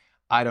today.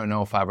 I don't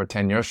know 5 or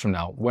 10 years from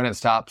now. When it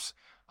stops,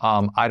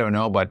 I don't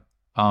know, but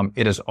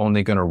it is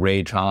only going to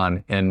rage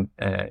on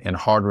and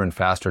harder and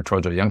faster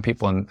towards our young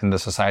people and the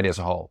society as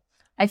a whole.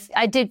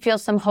 I did feel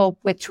some hope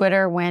with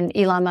Twitter when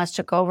Elon Musk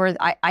took over.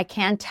 I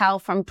can tell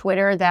from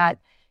Twitter that,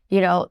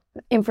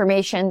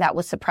 information that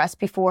was suppressed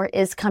before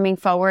is coming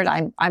forward.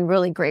 I'm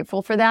really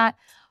grateful for that.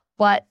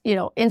 But,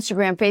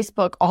 Instagram,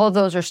 Facebook, all of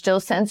those are still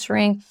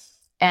censoring,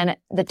 and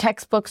the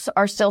textbooks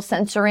are still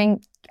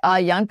censoring.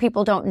 Young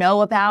people don't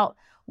know about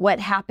what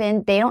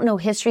happened. They don't know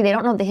history. They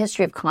don't know the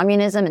history of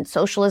communism and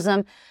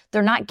socialism.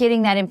 They're not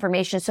getting that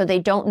information, so they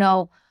don't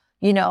know,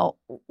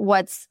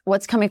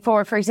 what's coming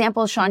forward. For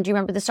example, Sean, do you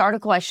remember this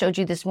article I showed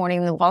you this morning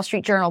in the Wall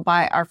Street Journal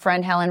by our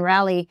friend Helen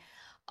Raleigh?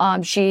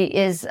 She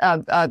is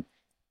a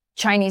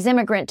Chinese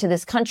immigrant to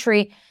this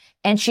country,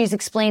 and she's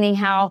explaining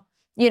how,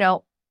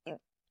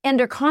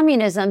 under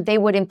communism, they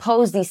would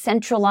impose these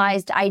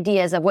centralized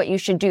ideas of what you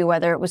should do,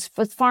 whether it was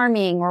with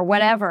farming or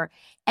whatever.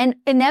 And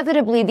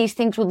inevitably, these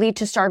things would lead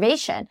to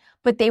starvation,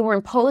 but they were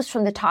imposed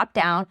from the top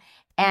down.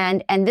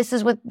 And this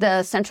is what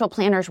the central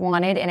planners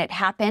wanted, and it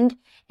happened,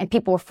 and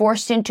people were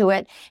forced into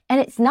it. And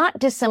it's not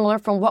dissimilar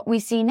from what we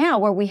see now,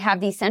 where we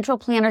have these central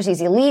planners,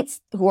 these elites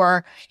who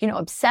are,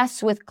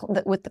 obsessed with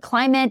the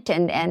climate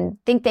and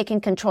think they can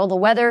control the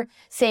weather,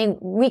 saying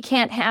we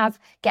can't have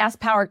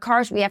gas-powered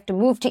cars, we have to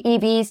move to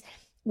EVs.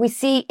 We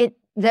see it,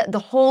 the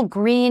whole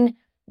Green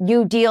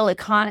New Deal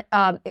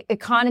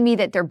economy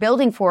that they're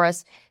building for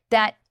us,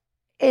 that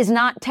is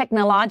not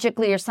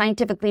technologically or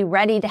scientifically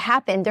ready to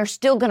happen. They're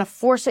still going to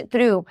force it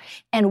through.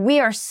 And we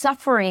are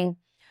suffering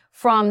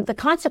from the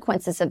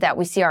consequences of that.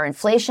 We see our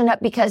inflation up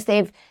because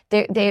they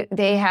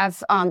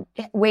have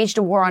waged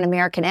a war on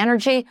American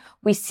energy.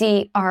 We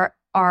see our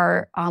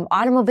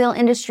automobile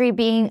industry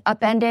being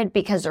upended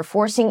because they're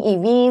forcing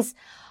EVs.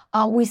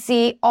 We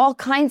see all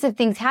kinds of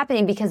things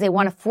happening because they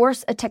want to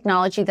force a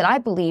technology that I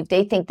believe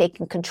they think they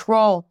can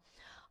control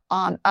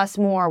us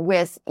more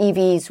with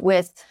EVs,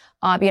 with,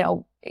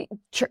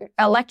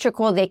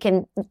 electrical. They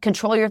can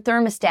control your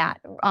thermostat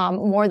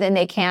more than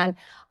they can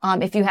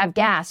if you have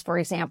gas, for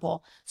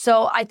example.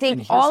 So I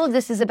think all of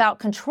this is about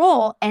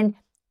control. And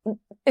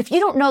if you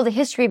don't know the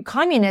history of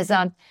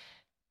communism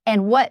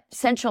and what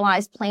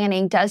centralized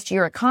planning does to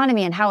your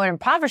economy and how it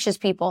impoverishes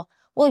people,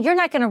 well, you're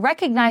not going to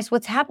recognize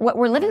what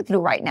we're living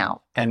through right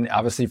now. And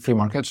obviously, free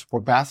markets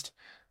work best.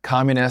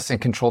 Communists and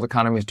controlled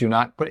economies do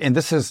not. And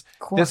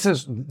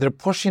they're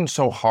pushing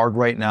so hard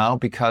right now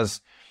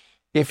because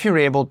if you're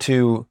able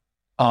to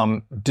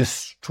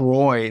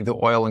destroy the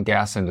oil and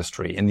gas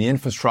industry and the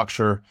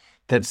infrastructure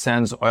that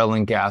sends oil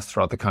and gas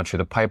throughout the country,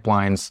 the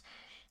pipelines,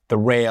 the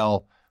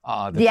rail,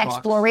 the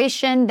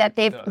exploration that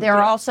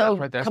they're also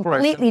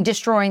completely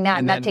destroying that,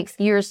 and that takes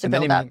years to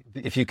build up.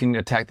 If you can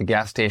attack the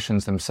gas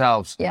stations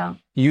themselves,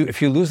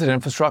 if you lose that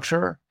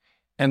infrastructure,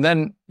 and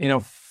then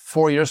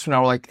 4 years from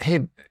now we're like,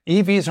 hey,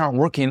 EVs aren't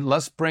working.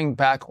 Let's bring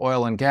back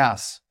oil and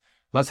gas.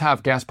 Let's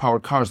have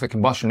gas-powered cars, the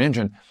combustion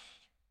engine.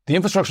 The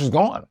infrastructure is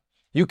gone.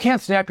 You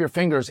can't snap your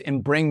fingers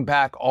and bring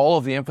back all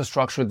of the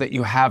infrastructure that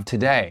you have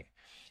today.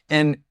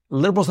 And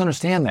liberals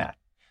understand that.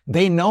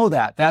 They know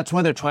that. That's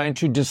why they're trying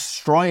to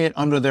destroy it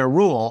under their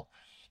rule,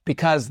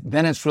 because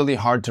then it's really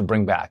hard to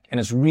bring back and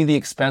it's really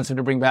expensive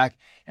to bring back.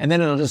 And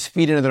then it'll just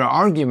feed into their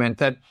argument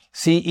that,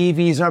 see,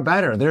 EVs are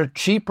better. They're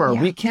cheaper.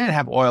 Yeah. We can't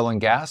have oil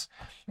and gas.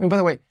 And by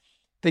the way,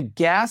 the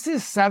gas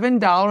is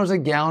 $7 a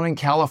gallon in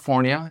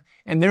California,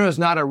 and there is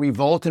not a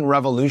revolt and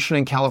revolution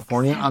in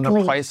California on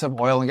the price of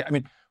oil and gas. I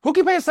mean, who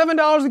can pay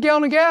 $7 a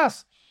gallon of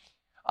gas?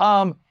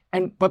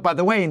 But by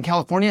the way, in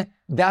California,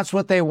 that's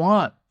what they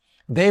want.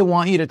 They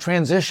want you to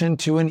transition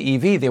to an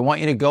EV. They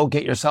want you to go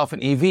get yourself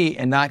an EV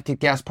and not get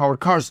gas-powered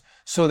cars.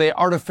 So they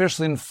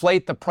artificially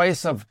inflate the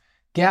price of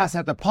gas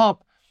at the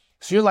pump.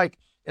 So you're like,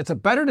 it's a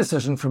better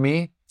decision for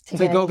me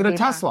to go get a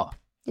Tesla.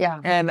 Yeah.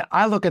 And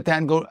I look at that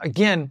and go,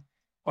 again,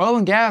 oil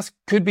and gas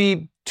could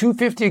be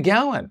 $2.50 a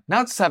gallon,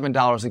 not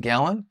 $7 a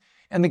gallon.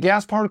 And the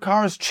gas-powered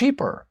car is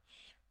cheaper.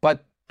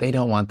 But they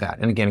don't want that.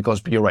 And again, it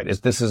goes, you're right.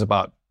 This is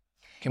about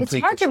complete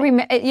It's hard to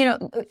remember,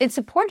 it's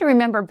important to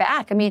remember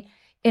back. I mean,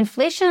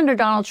 inflation under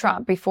Donald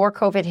Trump before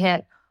COVID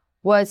hit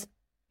was,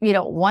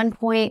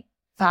 1.5%,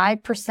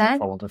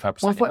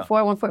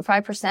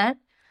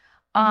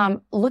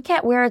 1.5%. Look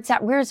at where it's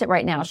at. Where is it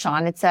right now,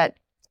 Sean? It's at.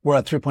 We're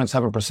at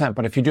 3.7%.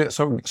 But if you do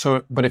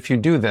but if you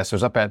do this,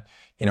 it's up at,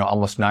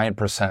 almost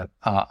 9%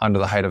 under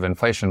the height of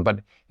inflation.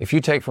 But if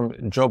you take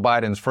from Joe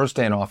Biden's first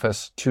day in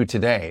office to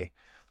today,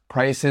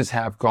 prices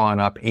have gone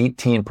up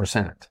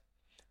 18%,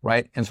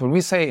 right? And so when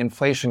we say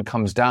inflation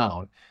comes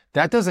down,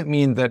 that doesn't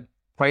mean that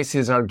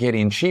prices are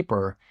getting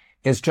cheaper.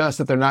 It's just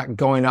that they're not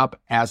going up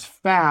as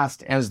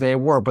fast as they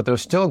were, but they're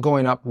still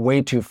going up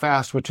way too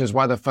fast, which is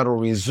why the Federal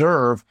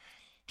Reserve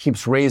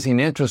keeps raising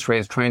interest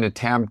rates, trying to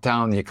tamp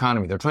down the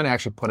economy. They're trying to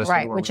actually put us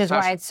into a which is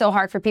recession. why it's so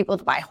hard for people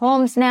to buy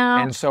homes now.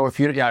 And so if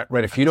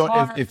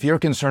you're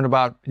concerned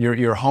about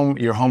your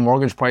home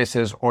mortgage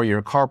prices or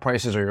your car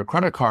prices or your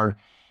credit card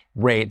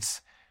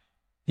rates,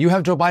 you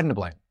have Joe Biden to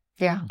blame.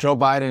 Yeah. Joe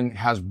Biden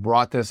has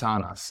brought this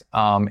on us.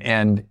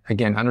 And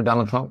again, under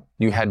Donald Trump,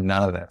 you had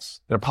none of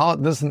this. Their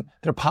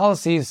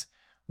policies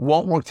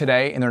won't work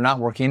today, and they're not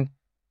working,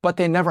 but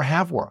they never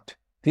have worked.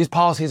 These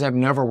policies have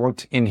never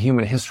worked in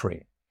human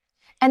history.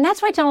 And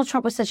that's why Donald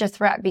Trump was such a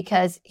threat,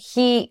 because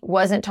he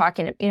wasn't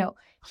talking,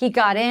 he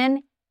got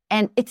in,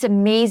 and it's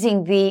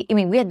amazing.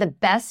 We had the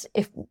best,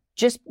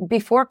 just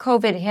before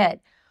COVID hit,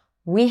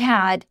 we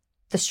had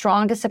the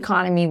strongest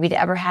economy we'd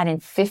ever had in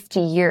 50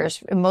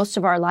 years, in most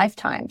of our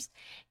lifetimes.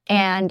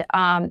 And,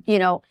 and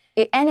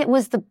it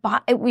was Joe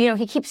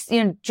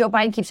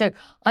Biden keeps saying,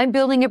 I'm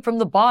building it from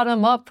the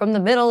bottom up, from the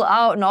middle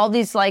out, and all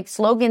these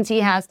slogans he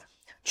has.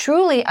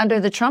 Truly,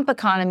 under the Trump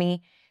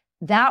economy,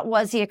 that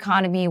was the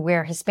economy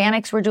where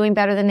Hispanics were doing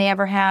better than they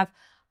ever have.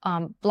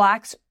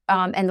 Blacks,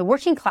 and the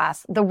working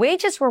class, the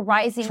wages were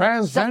rising.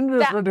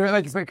 Transgenders were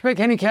doing, pick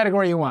any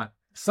category you want.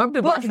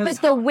 But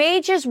the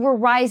wages were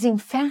rising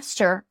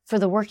faster for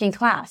the working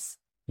class.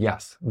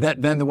 Yes,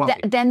 than the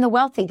wealthy. Than the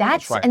wealthy.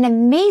 That's right. An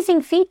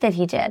amazing feat that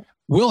he did.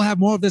 We'll have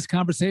more of this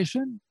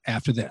conversation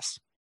after this.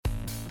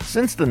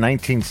 Since the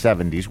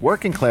 1970s,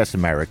 working-class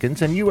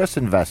Americans and U.S.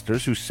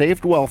 investors who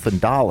saved wealth in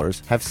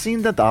dollars have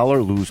seen the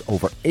dollar lose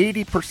over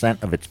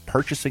 80% of its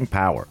purchasing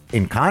power.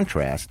 In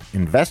contrast,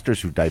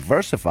 investors who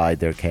diversified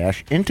their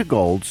cash into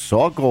gold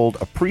saw gold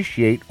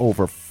appreciate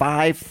over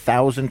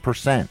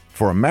 5,000%.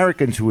 For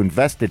Americans who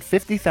invested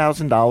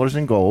 $50,000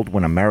 in gold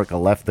when America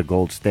left the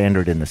gold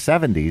standard in the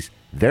 70s,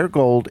 their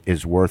gold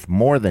is worth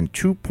more than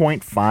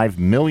 $2.5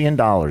 million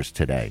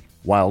today.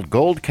 While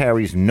gold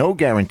carries no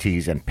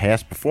guarantees and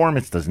past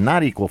performance does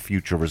not equal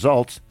future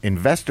results,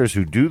 investors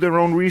who do their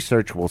own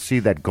research will see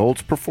that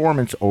gold's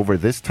performance over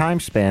this time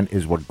span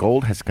is what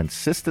gold has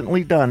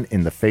consistently done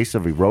in the face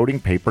of eroding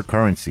paper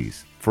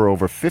currencies. For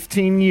over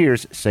 15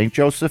 years, St.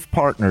 Joseph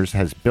Partners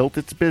has built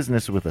its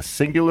business with a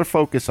singular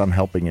focus on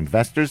helping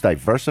investors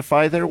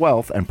diversify their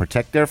wealth and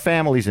protect their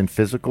families in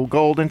physical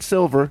gold and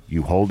silver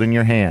you hold in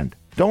your hand.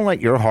 Don't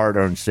let your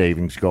hard-earned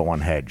savings go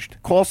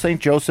unhedged. Call St.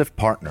 Joseph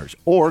Partners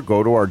or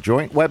go to our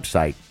joint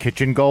website,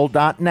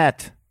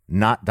 kitchengold.net,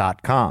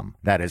 not .com.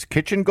 That is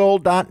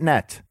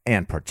kitchengold.net,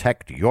 and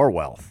protect your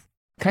wealth.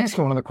 Can I ask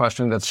you one other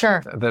question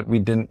that we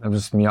didn't, it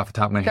was me off the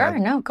top of my head? Sure,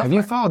 no, go Have for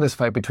you it. followed this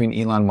fight between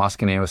Elon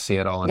Musk and AOC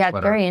at all on Yeah,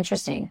 Twitter? very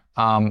interesting.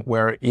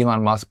 Where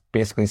Elon Musk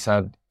basically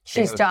said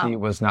She's AOC dumb.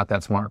 was not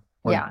that smart.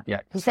 Yeah.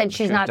 He said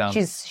she was dumb.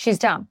 she's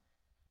dumb.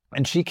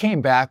 And she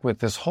came back with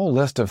this whole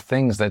list of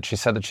things that she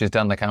said that she's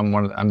done. Like I'm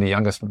the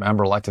youngest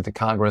member elected to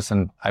Congress,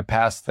 and I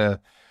passed the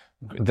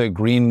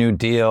Green New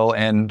Deal,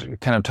 and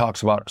kind of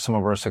talks about some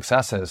of her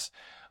successes,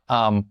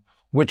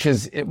 which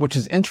is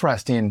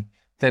interesting.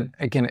 That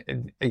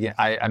again,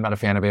 I'm not a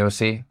fan of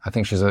AOC. I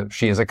think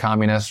she is a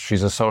communist.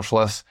 She's a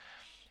socialist.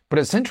 But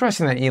it's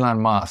interesting that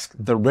Elon Musk,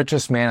 the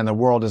richest man in the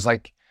world, is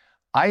like,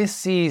 I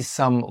see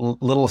some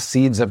little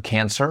seeds of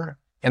cancer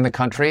in the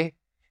country,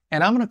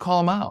 and I'm going to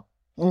call them out.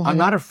 Mm-hmm. I'm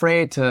not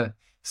afraid to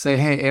say,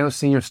 hey,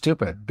 AOC, you're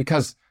stupid,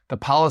 because the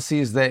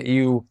policies that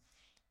you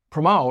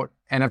promote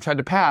and have tried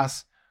to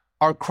pass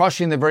are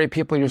crushing the very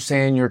people you're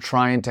saying you're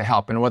trying to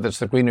help. And whether it's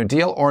the Green New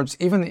Deal or it's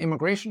even the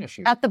immigration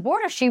issue. At the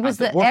border, she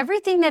was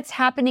everything that's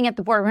happening at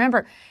the border.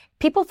 Remember,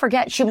 people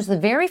forget she was the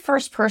very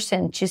first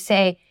person to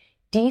say,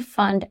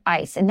 defund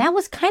ICE. And that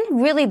was kind of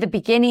really the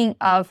beginning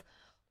of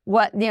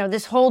what,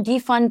 this whole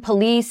defund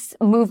police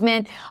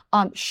movement.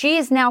 She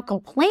is now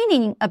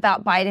complaining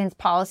about Biden's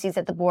policies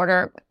at the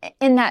border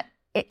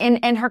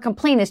and her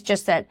complaint is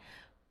just that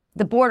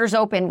the border's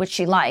open, which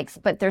she likes,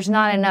 but there's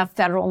not enough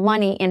federal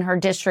money in her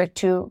district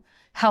to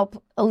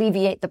help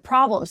alleviate the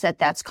problems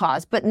that's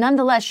caused. But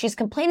nonetheless, she's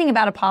complaining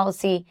about a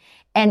policy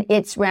and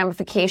its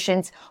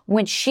ramifications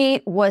when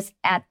she was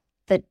at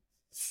the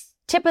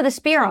tip of the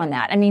spear on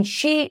that. I mean,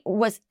 she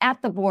was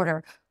at the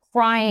border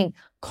crying,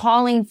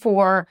 calling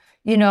for,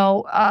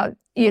 an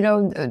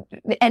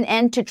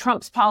end to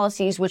Trump's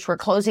policies, which were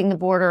closing the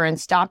border and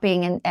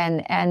stopping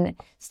and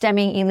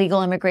stemming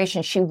illegal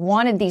immigration. She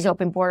wanted these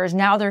open borders.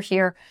 Now they're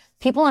here.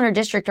 People in her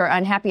district are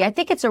unhappy. I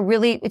think it's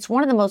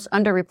one of the most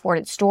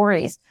underreported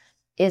stories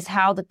is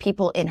how the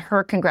people in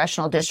her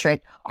congressional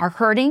district are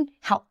hurting,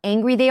 how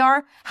angry they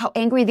are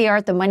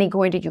at the money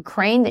going to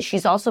Ukraine, that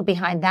she's also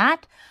behind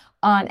that,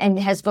 and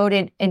has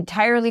voted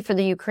entirely for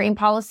the Ukraine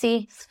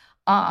policy,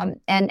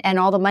 and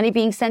all the money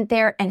being sent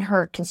there, and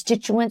her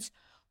constituents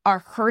are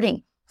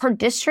hurting. Her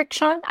district,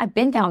 Sean, I've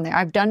been down there.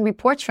 I've done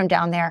reports from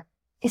down there.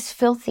 It's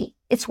filthy.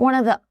 It's one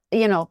of the,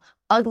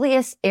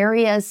 ugliest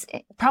areas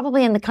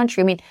probably in the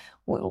country. I mean,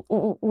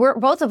 we're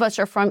both of us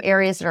are from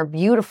areas that are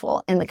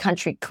beautiful in the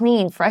country,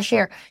 clean, fresh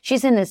air.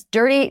 She's in this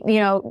dirty,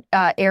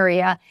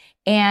 area.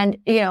 And,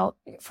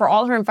 for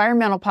all her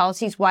environmental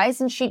policies, why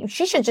isn't she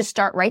should just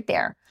start right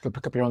there. Go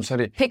pick up your own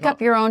city. Pick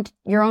up your own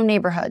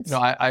neighborhoods. No,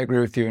 I agree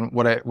with you. And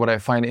what I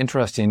find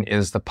interesting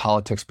is the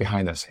politics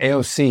behind this.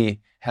 AOC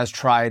has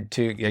tried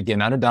to,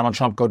 again, under Donald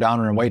Trump, go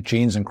down in white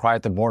jeans and cry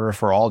at the border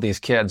for all these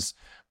kids.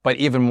 But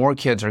even more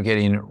kids are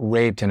getting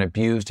raped and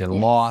abused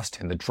and lost,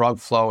 and the drug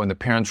flow and the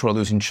parents who are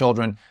losing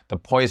children, the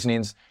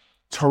poisonings.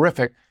 It's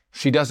horrific.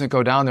 She doesn't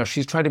go down there.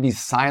 She's tried to be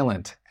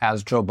silent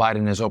as Joe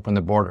Biden has opened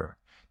the border.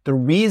 The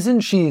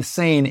reason she's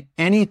saying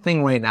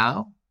anything right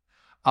now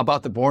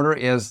about the border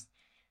is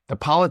the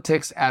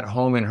politics at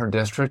home in her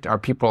district are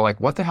people like,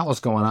 what the hell is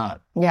going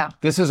on? Yeah.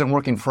 This isn't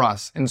working for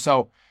us. And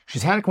so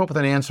she's had to come up with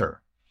an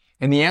answer.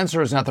 And the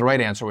answer is not the right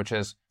answer, which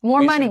is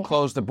more money. We should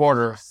close the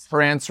border.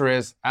 Her answer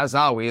is, as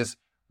always,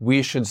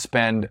 we should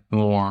spend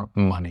more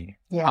money.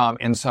 Yeah.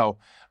 And so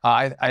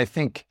I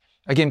think,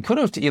 again,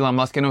 kudos to Elon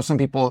Musk. I know some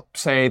people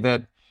say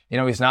that,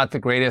 he's not the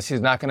greatest.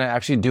 He's not going to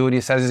actually do what he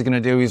says he's going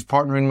to do. He's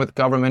partnering with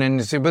government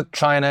and with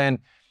China. And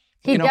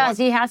he does.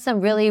 He has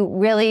some really,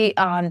 really,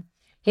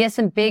 he has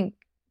some big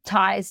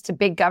ties to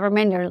big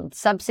government or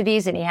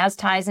subsidies, and he has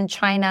ties in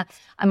China.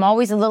 I'm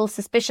always a little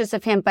suspicious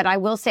of him, but I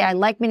will say I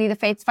like many of the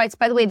faith fights.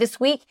 By the way, this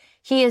week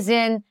he is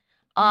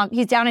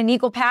he's down in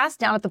Eagle Pass,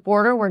 down at the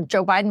border where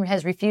Joe Biden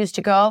has refused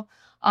to go,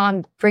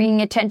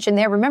 bringing attention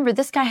there. Remember,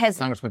 this guy has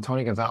Congressman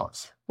Tony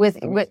Gonzalez.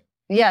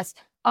 Yes.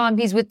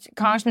 He's with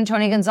Congressman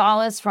Tony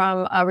Gonzalez,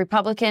 from a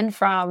Republican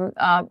from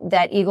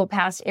that Eagle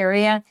Pass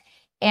area.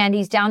 And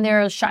he's down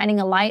there shining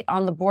a light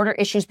on the border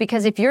issues,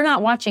 because if you're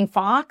not watching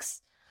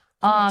Fox,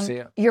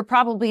 you're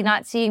probably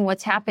not seeing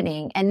what's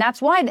happening. And that's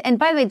why, and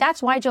by the way,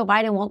 that's why Joe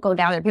Biden won't go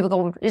down there. People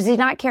go, does he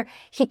not care?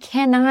 He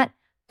cannot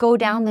go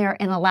down there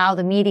and allow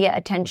the media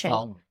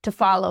attention to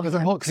follow him.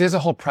 Because there's a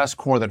whole press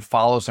corps that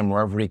follows him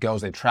wherever he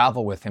goes. They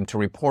travel with him to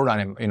report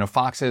on him.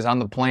 Fox is on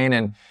the plane,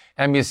 and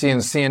NBC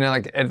and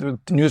CNN,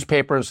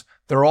 newspapers,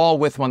 they're all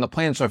with him on the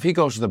plane. So if he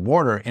goes to the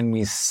border and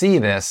we see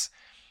this,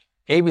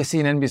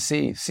 ABC and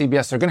NBC,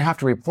 CBS, they're going to have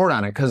to report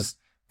on it because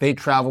they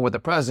travel with the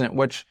president,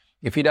 which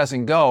if he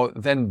doesn't go,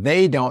 then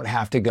they don't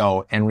have to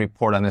go and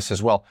report on this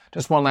as well.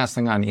 Just one last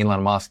thing on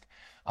Elon Musk.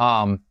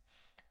 Again,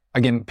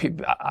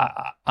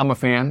 I'm a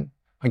fan.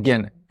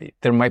 Again,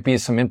 there might be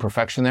some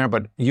imperfection there,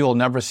 but you'll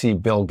never see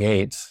Bill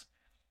Gates.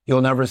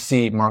 You'll never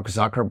see Mark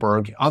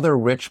Zuckerberg, other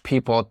rich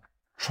people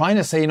trying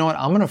to say, I'm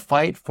going to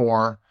fight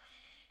for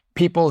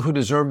people who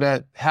deserve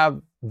to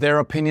have their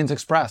opinions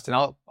expressed. And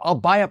I'll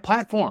buy a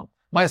platform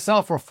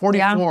myself for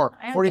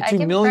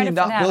 $42 billion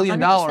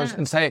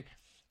and say,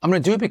 I'm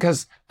going to do it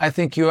because I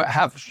think you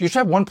should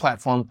have one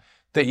platform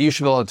that you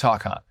should be able to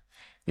talk on.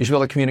 You should be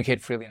able to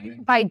communicate freely.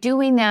 By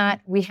doing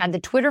that, we had the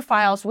Twitter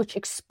files, which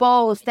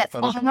exposed that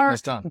our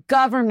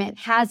government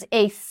has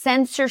a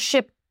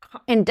censorship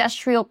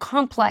industrial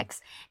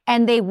complex,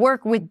 and they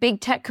work with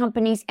big tech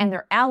companies and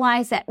their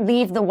allies that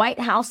leave the White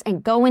House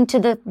and go into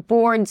the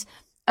boards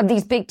of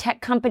these big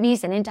tech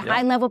companies and into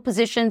high-level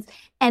positions,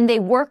 and they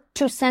work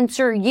to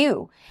censor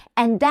you.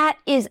 And that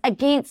is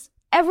against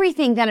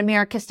everything that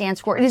America stands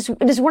for. It is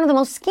one of the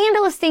most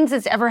scandalous things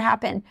that's ever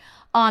happened,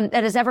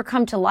 that has ever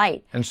come to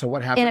light. And so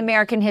what happened? In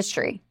American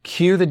history.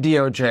 Cue the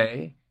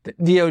DOJ. The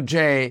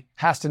DOJ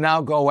has to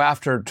now go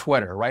after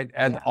Twitter, right?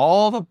 And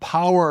all the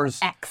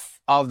powers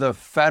of the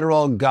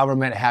federal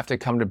government have to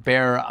come to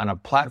bear on a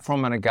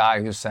platform and a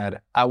guy who said,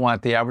 I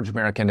want the average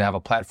American to have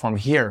a platform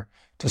here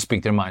to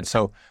speak their mind.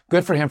 So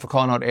good for him for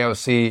calling out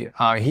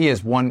AOC. He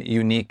is one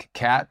unique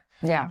cat.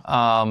 Yeah.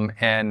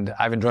 And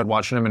I've enjoyed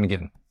watching him. And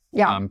again,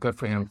 good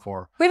for him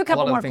for. We have a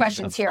couple lot more of things.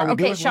 questions here. Are we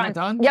Okay, doing- we're Sean. not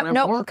done? Yep. We have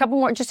No,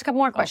 more? just a couple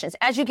more questions.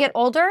 As you get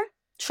older,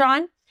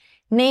 Sean,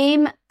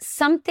 name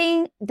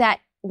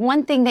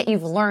one thing that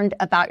you've learned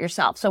about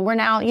yourself. So we're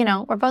now,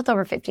 we're both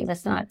over 50.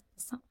 That's not.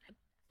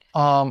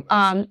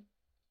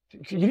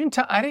 You didn't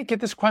tell. I didn't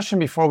get this question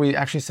before we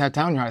actually sat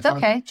down here. It's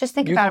okay. Just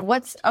think about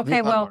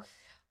it.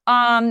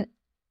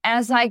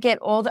 As I get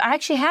older, I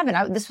actually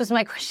haven't. This was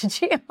my question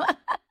to you.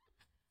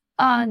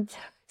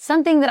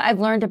 Something that I've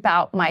learned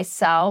about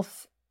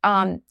myself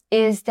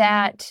is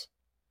that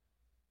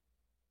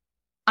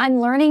I'm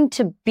learning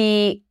to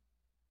be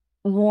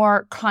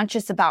more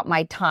conscious about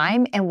my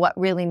time and what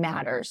really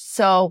matters.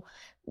 So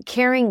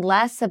caring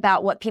less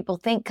about what people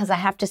think because I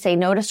have to say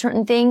no to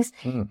certain things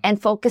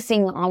and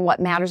focusing on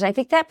what matters. I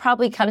think that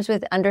probably comes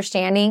with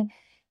understanding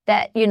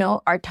that,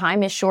 our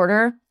time is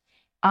shorter.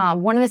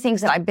 One of the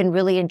things that I've been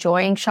really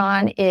enjoying,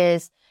 Sean,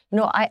 is,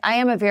 I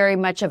am a very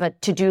much of a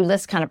to-do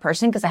list kind of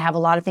person because I have a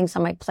lot of things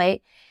on my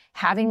plate.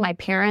 Having my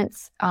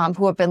parents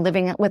who have been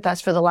living with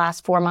us for the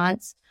last 4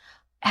 months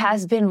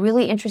has been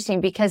really interesting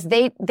because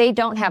they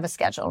don't have a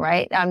schedule,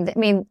 right?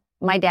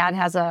 My dad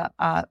has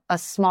a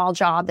small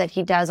job that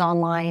he does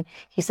online.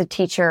 He's a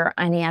teacher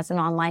and he has an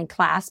online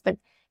class, but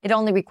it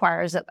only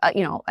requires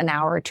an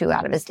hour or two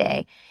out of his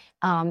day.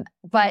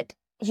 But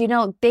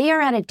they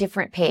are at a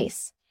different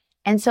pace.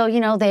 And so,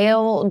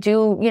 they'll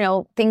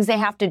do, things they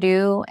have to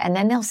do, and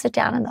then they'll sit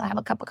down and they'll have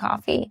a cup of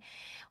coffee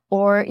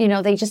or,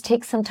 they just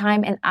take some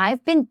time. And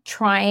I've been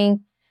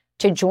trying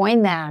to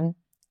join them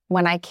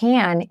when I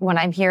can, when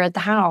I'm here at the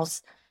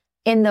house,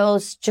 in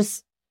those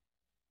just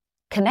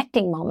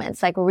connecting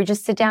moments, like where we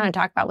just sit down and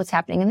talk about what's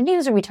happening in the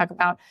news, or we talk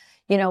about,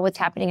 what's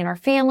happening in our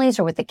families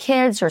or with the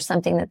kids or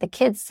something that the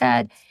kids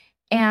said.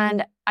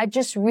 And I'm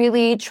just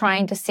really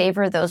trying to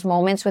savor those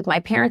moments with my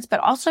parents,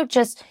 but also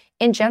just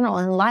in general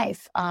in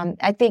life.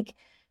 I think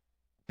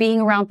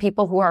being around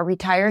people who are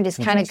retired is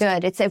kind of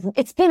good.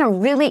 It's been a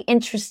really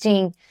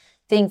interesting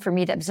thing for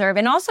me to observe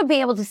and also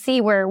be able to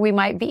see where we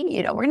might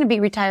be. We're going to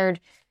be retired,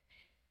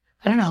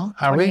 I don't know,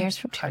 20 years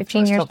from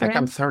 15 years I still think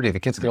I'm 30. The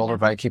kids get older,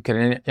 but I keep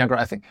getting younger.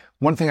 I think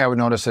one thing I would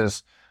notice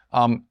is,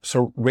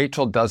 so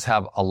Rachel does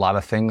have a lot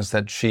of things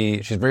that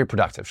she's very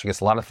productive. She gets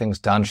a lot of things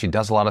done. She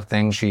does a lot of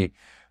things.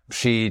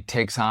 She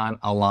takes on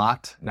a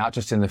lot, not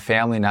just in the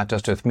family, not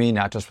just with me,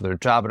 not just with her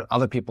job, but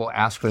other people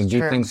ask her to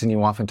do things and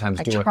you oftentimes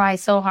do it. I try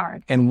so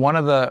hard. And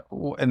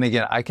and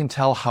again, I can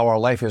tell how our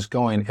life is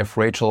going if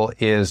Rachel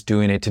is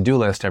doing a to-do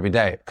list every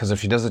day. Because if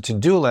she does a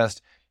to-do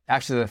list,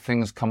 actually the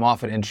things come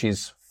off it and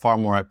she's far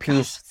more at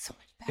peace. So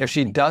if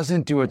she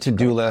doesn't do a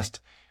to-do list,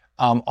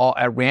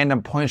 at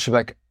random points, she's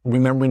like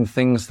remembering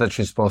things that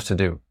she's supposed to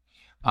do.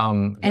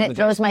 And it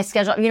throws my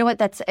schedule. You know what?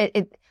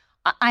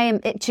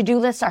 To-do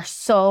lists are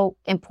so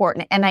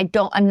important, and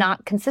I'm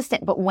not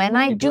consistent. But when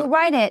I do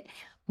write it,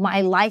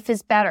 my life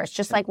is better. It's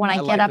just like when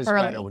I get up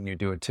early. Better when you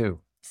do it too.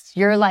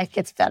 Your life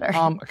gets better.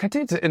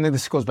 And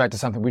this goes back to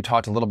something we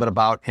talked a little bit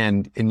about,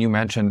 and you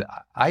mentioned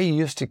I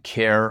used to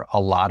care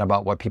a lot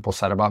about what people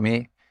said about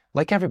me,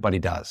 like everybody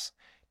does.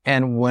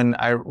 And when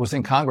I was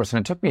in Congress, and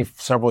it took me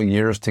several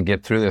years to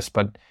get through this,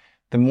 but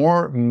the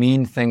more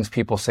mean things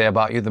people say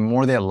about you, the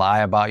more they lie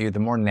about you, the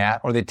more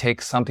or they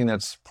take something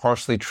that's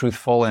partially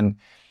truthful and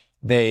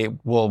they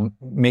will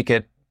make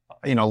it,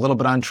 a little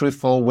bit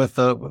untruthful with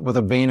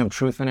a vein of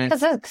truth in it.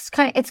 Because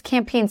it's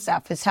campaign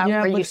stuff. Is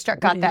where you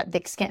got that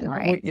thick skin,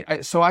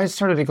 right? So I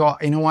started to go,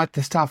 you know what,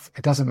 this stuff,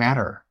 it doesn't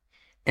matter.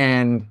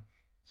 And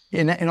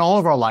in all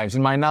of our lives,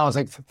 in my knowledge,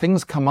 like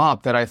things come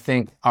up that I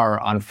think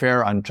are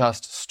unfair,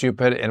 unjust,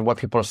 stupid, and what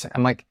people are saying.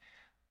 I'm like,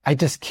 I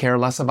just care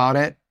less about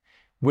it.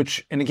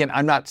 And again,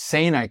 I'm not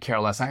saying I care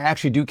less. I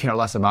actually do care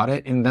less about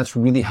it, and that's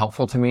really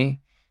helpful to me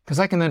because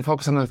I can then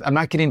focus on I'm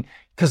not getting,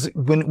 because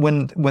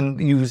when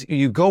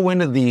you go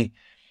into the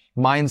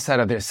mindset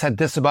of they said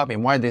this about me,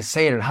 and why did they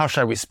say it, and how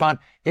should I respond?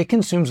 It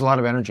consumes a lot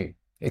of energy.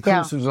 It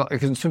consumes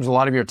a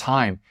lot of your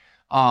time.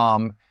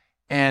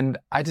 And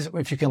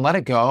if you can let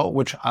it go,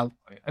 which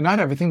not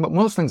everything, but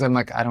most things, I'm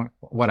like,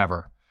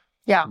 whatever.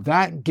 Yeah.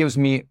 That gives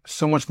me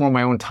so much more of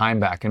my own time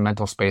back and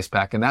mental space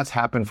back. And that's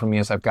happened for me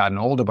as I've gotten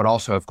older, but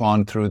also I've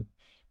gone through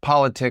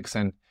politics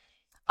and.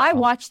 I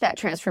watched that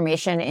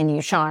transformation in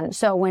you, Sean.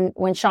 So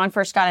when Sean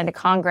first got into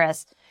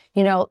Congress,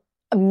 he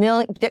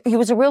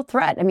was a real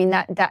threat. I mean,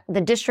 that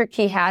the district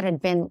he had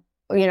been,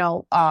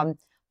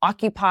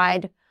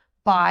 occupied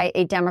by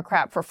a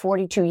Democrat for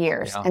 42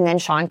 years. Yeah. And then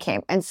Sean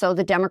came. And so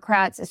the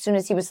Democrats, as soon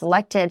as he was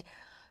elected,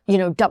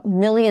 dumped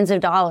millions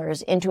of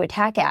dollars into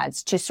attack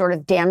ads to sort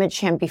of damage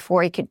him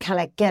before he could kind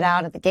of get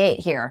out of the gate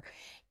here.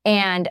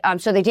 And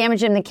so they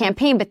damaged him in the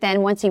campaign. But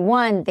then once he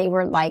won, they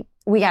were like,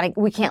 we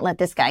can't let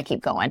this guy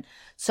keep going.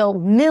 So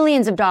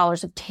millions of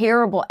dollars of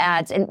terrible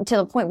ads, and to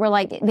the point where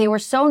like they were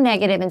so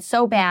negative and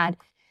so bad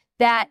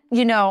that,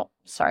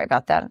 sorry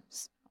about that.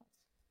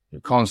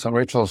 You're calling some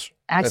Rachel's.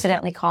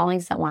 Accidentally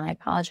calling someone. I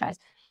apologize.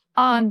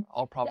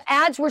 All problems. The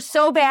ads were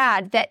so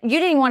bad that you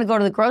didn't even want to go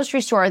to the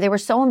grocery store. They were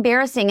so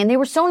embarrassing and they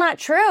were so not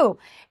true.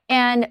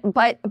 And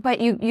but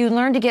you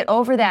learn to get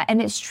over that.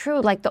 And it's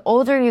true. Like the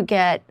older you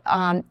get,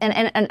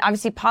 and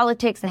obviously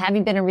politics and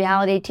having been in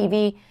reality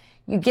TV,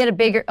 you get a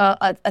bigger,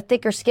 a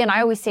thicker skin.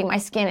 I always say my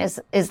skin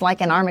is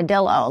like an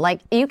armadillo.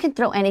 Like you can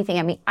throw anything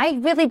at me. I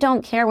really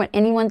don't care what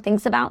anyone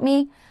thinks about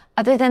me,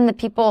 other than the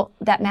people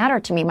that matter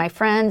to me, my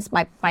friends,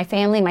 my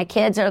family, my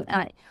kids. Or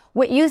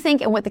what you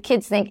think and what the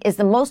kids think is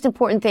the most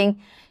important thing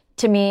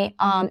to me,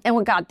 and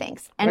what God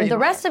thinks. And the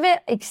rest of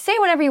it, say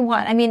whatever you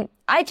want. I mean,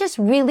 I just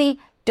really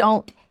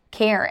don't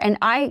care, and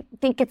I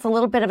think it's a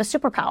little bit of a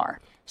superpower.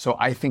 So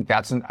I think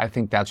that's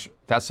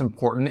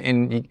important,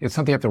 and it's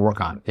something you have to work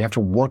on. You have to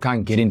work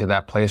on getting to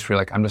that place where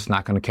you're like, I'm just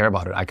not going to care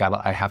about it.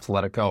 I have to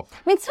let it go. I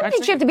mean, some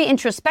things you have to be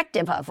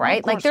introspective of,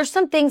 right? Like there's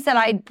some things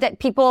that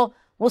people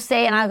will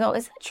say, and I go,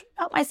 is that true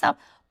about myself?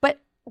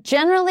 But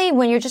generally,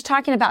 when you're just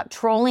talking about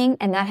trolling,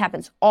 and that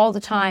happens all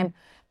the time,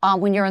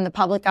 when you're in the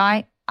public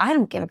eye, I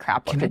don't give a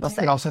crap what people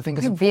say. I also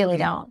think I really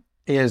don't.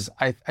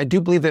 I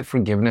do believe that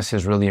forgiveness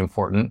is really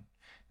important,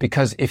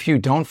 because if you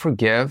don't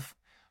forgive,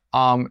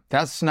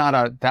 that's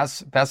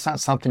not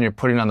something you're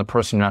putting on the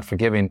person you're not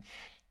forgiving.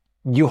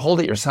 You hold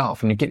it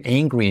yourself, and you get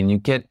angry, and you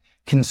get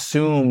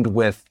consumed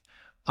with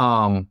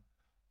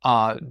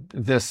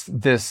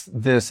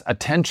this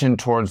attention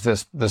towards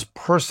this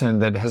person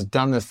that has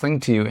done this thing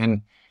to you.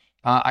 And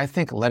I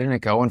think letting it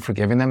go and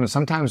forgiving them. And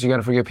sometimes you got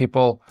to forgive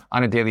people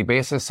on a daily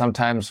basis.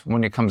 Sometimes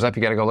when it comes up,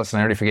 you got to go, listen,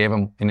 I already forgave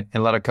them, and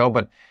let it go.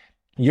 But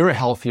you're a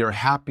healthier,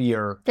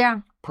 happier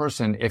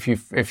person if you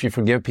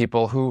forgive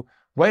people who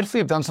rightfully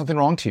have done something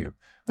wrong to you.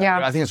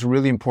 Yeah. I think it's a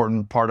really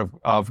important part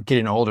of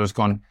getting older is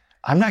going,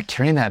 I'm not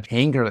carrying that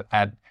anger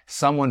at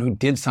someone who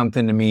did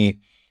something to me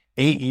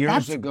 8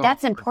 years ago.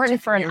 That's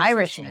important for an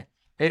Irishman.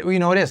 It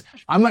is.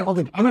 I might hold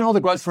a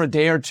grudge for a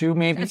day or two,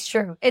 maybe. That's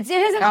true. It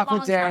isn't a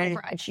long-term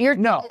grudge.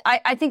 No.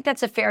 I think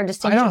that's a fair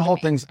distinction. I don't hold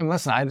things. And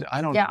listen,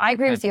 I don't. Yeah, I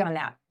agree with you on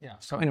that. Yeah.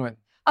 So anyway.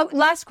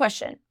 Last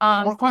question.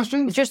 More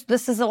questions?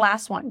 This is the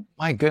last one.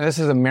 My goodness,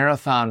 this is a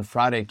marathon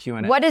Friday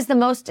Q&A. What is the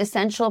most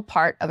essential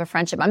part of a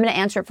friendship? I'm going to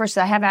answer it first.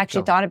 I have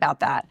actually thought about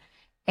that.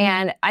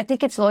 And I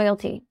think it's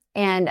loyalty.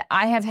 And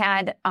I've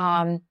had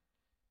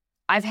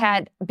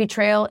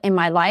betrayal in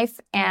my life,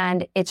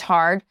 and it's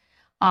hard.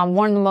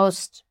 One of the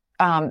most,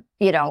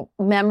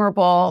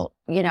 memorable,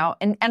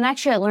 and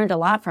actually I learned a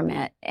lot from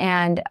it.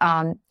 And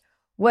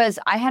was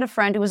I had a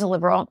friend who was a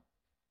liberal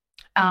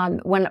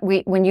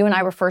when you and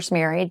I were first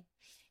married.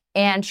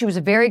 And she was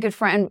a very good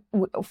friend,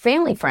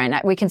 family friend.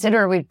 We consider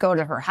her, we'd go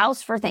to her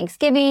house for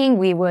Thanksgiving.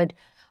 We would,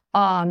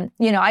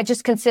 I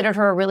just considered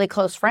her a really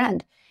close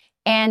friend.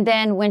 And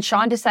then when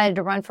Sean decided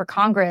to run for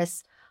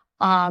Congress,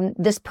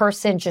 this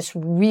person just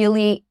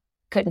really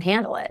couldn't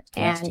handle it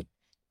and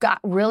got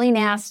really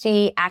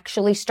nasty,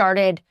 actually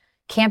started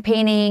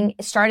campaigning,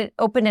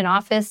 opened an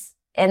office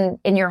in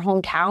your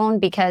hometown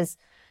because,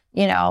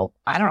 I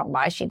don't know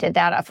why she did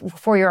that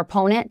for your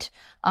opponent,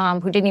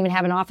 who didn't even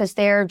have an office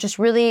there. Just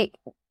really,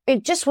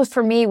 it just was,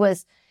 for me,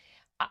 was,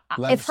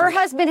 if her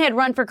husband had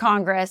run for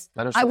Congress,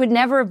 I would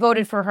never have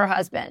voted for her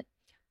husband.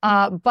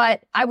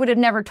 But I would have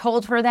never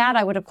told her that.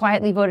 I would have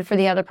quietly voted for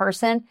the other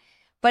person.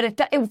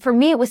 But for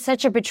me, it was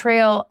such a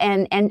betrayal.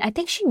 And I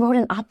think she wrote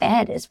an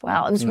op-ed as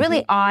well. It was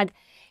really odd.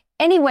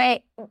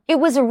 Anyway, it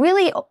was a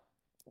really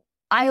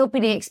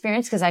eye-opening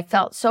experience because I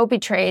felt so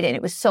betrayed and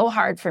it was so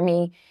hard for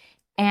me.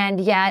 And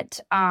yet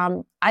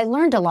I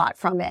learned a lot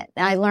from it.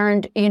 I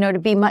learned, to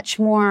be much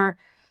more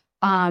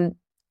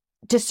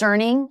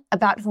discerning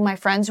about who my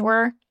friends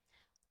were.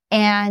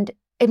 And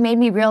it made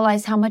me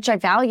realize how much I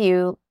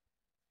value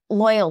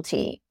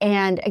loyalty.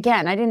 And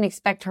again, I didn't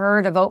expect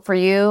her to vote for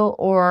you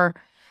or.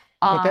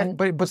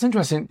 But it's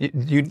interesting.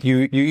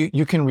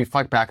 You can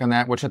reflect back on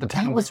that, which at the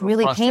time was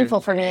really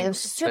painful for me. It was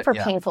super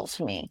painful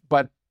to me.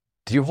 But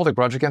do you hold a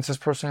grudge against this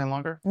person any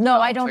longer?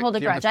 No, I don't hold a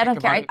grudge. I don't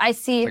care. I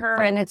see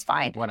her and it's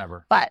fine.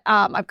 Whatever. But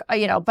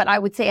but I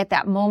would say at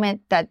that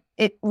moment that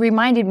it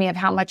reminded me of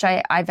how much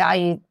I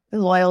value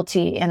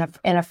loyalty in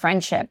a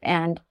friendship,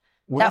 and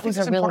that was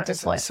a really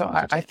disloyal. So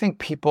I think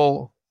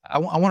people. I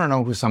want to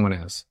know who someone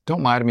is.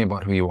 Don't lie to me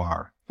about who you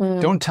are.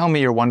 Don't tell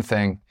me you're one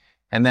thing,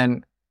 and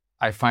then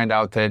I find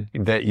out that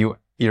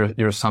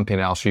you're something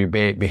else. Or you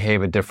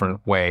behave a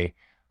different way.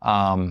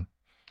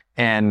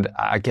 And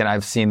again,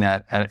 I've seen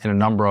that in a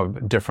number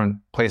of different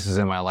places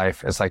in my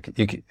life. It's like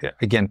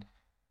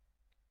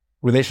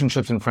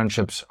relationships and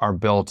friendships are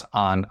built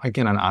on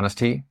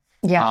honesty.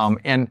 Yeah.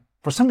 And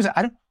for some reason,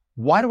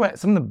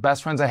 some of the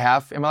best friends I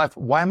have in my life,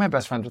 why am I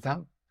best friends with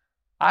them?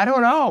 I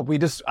don't know.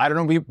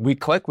 We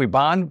click, we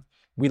bond,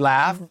 we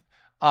laugh.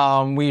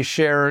 We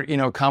share,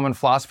 common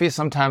philosophies.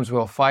 Sometimes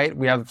we'll fight.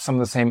 We have some of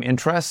the same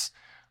interests.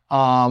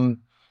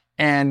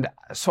 And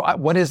so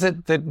what is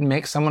it that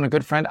makes someone a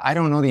good friend? I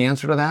don't know the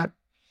answer to that.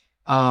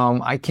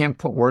 I can't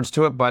put words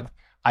to it, but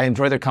I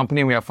enjoy their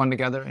company and we have fun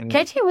together. And can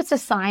I tell you what's a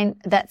sign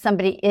that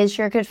somebody is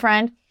your good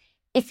friend?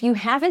 If you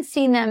haven't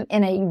seen them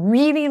in a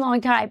really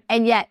long time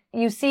and yet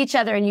you see each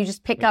other and you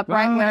just pick up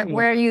right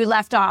where you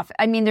left off.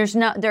 I mean, there's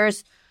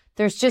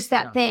There's just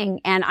that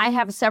thing. And I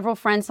have several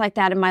friends like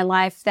that in my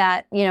life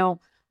that, and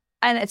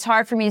it's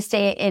hard for me to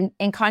stay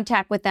in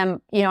contact with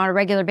them, on a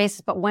regular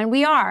basis. But when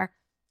we are,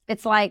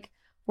 it's like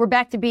we're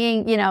back to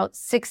being,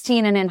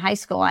 16 and in high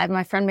school. I have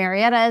my friend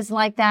Marietta is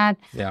like that.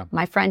 Yeah.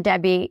 My friend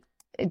Debbie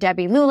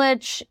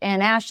Lulich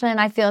and Ashlyn,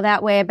 I feel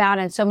that way about.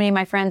 And so many of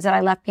my friends that I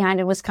left behind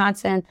in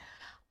Wisconsin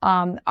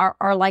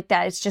are like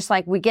that. It's just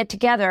like we get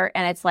together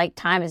and it's like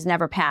time has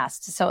never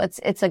passed. So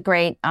it's a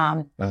great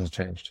Nothing's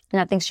changed.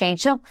 Nothing's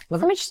changed. So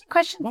some interesting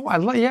questions. Oh,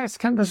 it's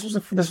kind of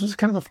this was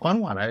kind of a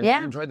fun one. I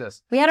enjoyed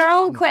this. We had our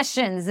own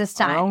questions this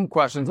time. Our own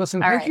questions.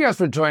 Listen, thank you guys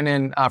for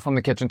joining from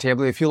the kitchen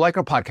table. If you like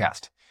our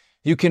podcast,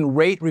 you can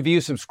rate,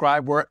 review,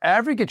 subscribe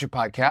wherever you get your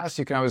podcasts.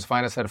 You can always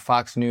find us at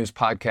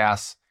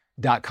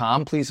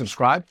foxnewspodcasts.com. Please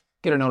subscribe.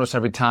 Get a notice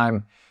every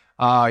time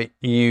we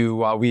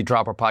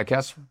drop our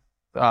podcast.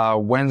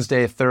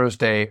 Wednesday,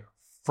 Thursday,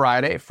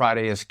 Friday.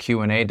 Friday is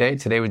Q&A day.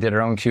 Today we did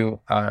our own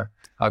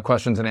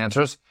questions and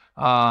answers.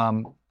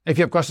 If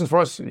you have questions for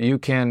us, you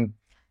can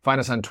find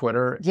us on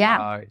Twitter.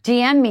 Yeah,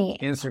 DM me.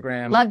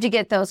 Instagram. Love to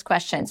get those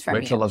questions from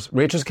you.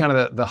 Rachel's kind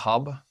of the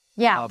hub.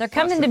 Yeah, they're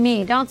coming to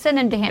me. Don't send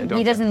them to him.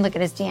 He doesn't look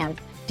at his DM.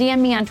 DM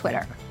me on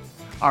Twitter.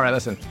 All right,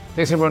 listen.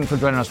 Thanks everyone for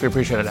joining us. We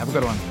appreciate it. Have a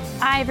good one.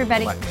 Bye,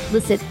 everybody. Bye.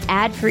 Listen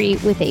ad-free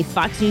with a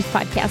Fox News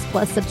Podcast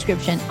Plus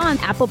subscription on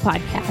Apple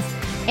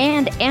Podcasts.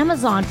 And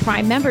Amazon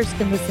Prime members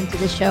can listen to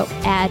the show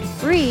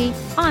ad-free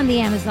on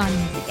the Amazon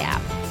Music app.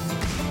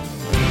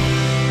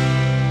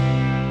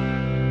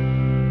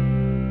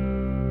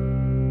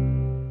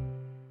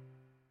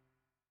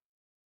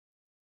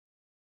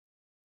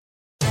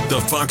 The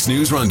Fox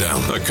News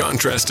Rundown, a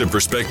contrast of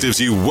perspectives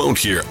you won't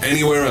hear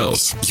anywhere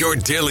else. Your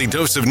daily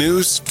dose of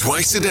news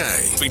twice a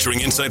day,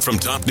 featuring insight from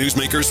top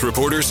newsmakers,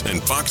 reporters,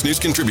 and Fox News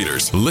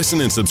contributors.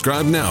 Listen and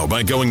subscribe now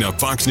by going to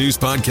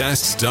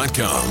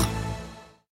foxnewspodcasts.com.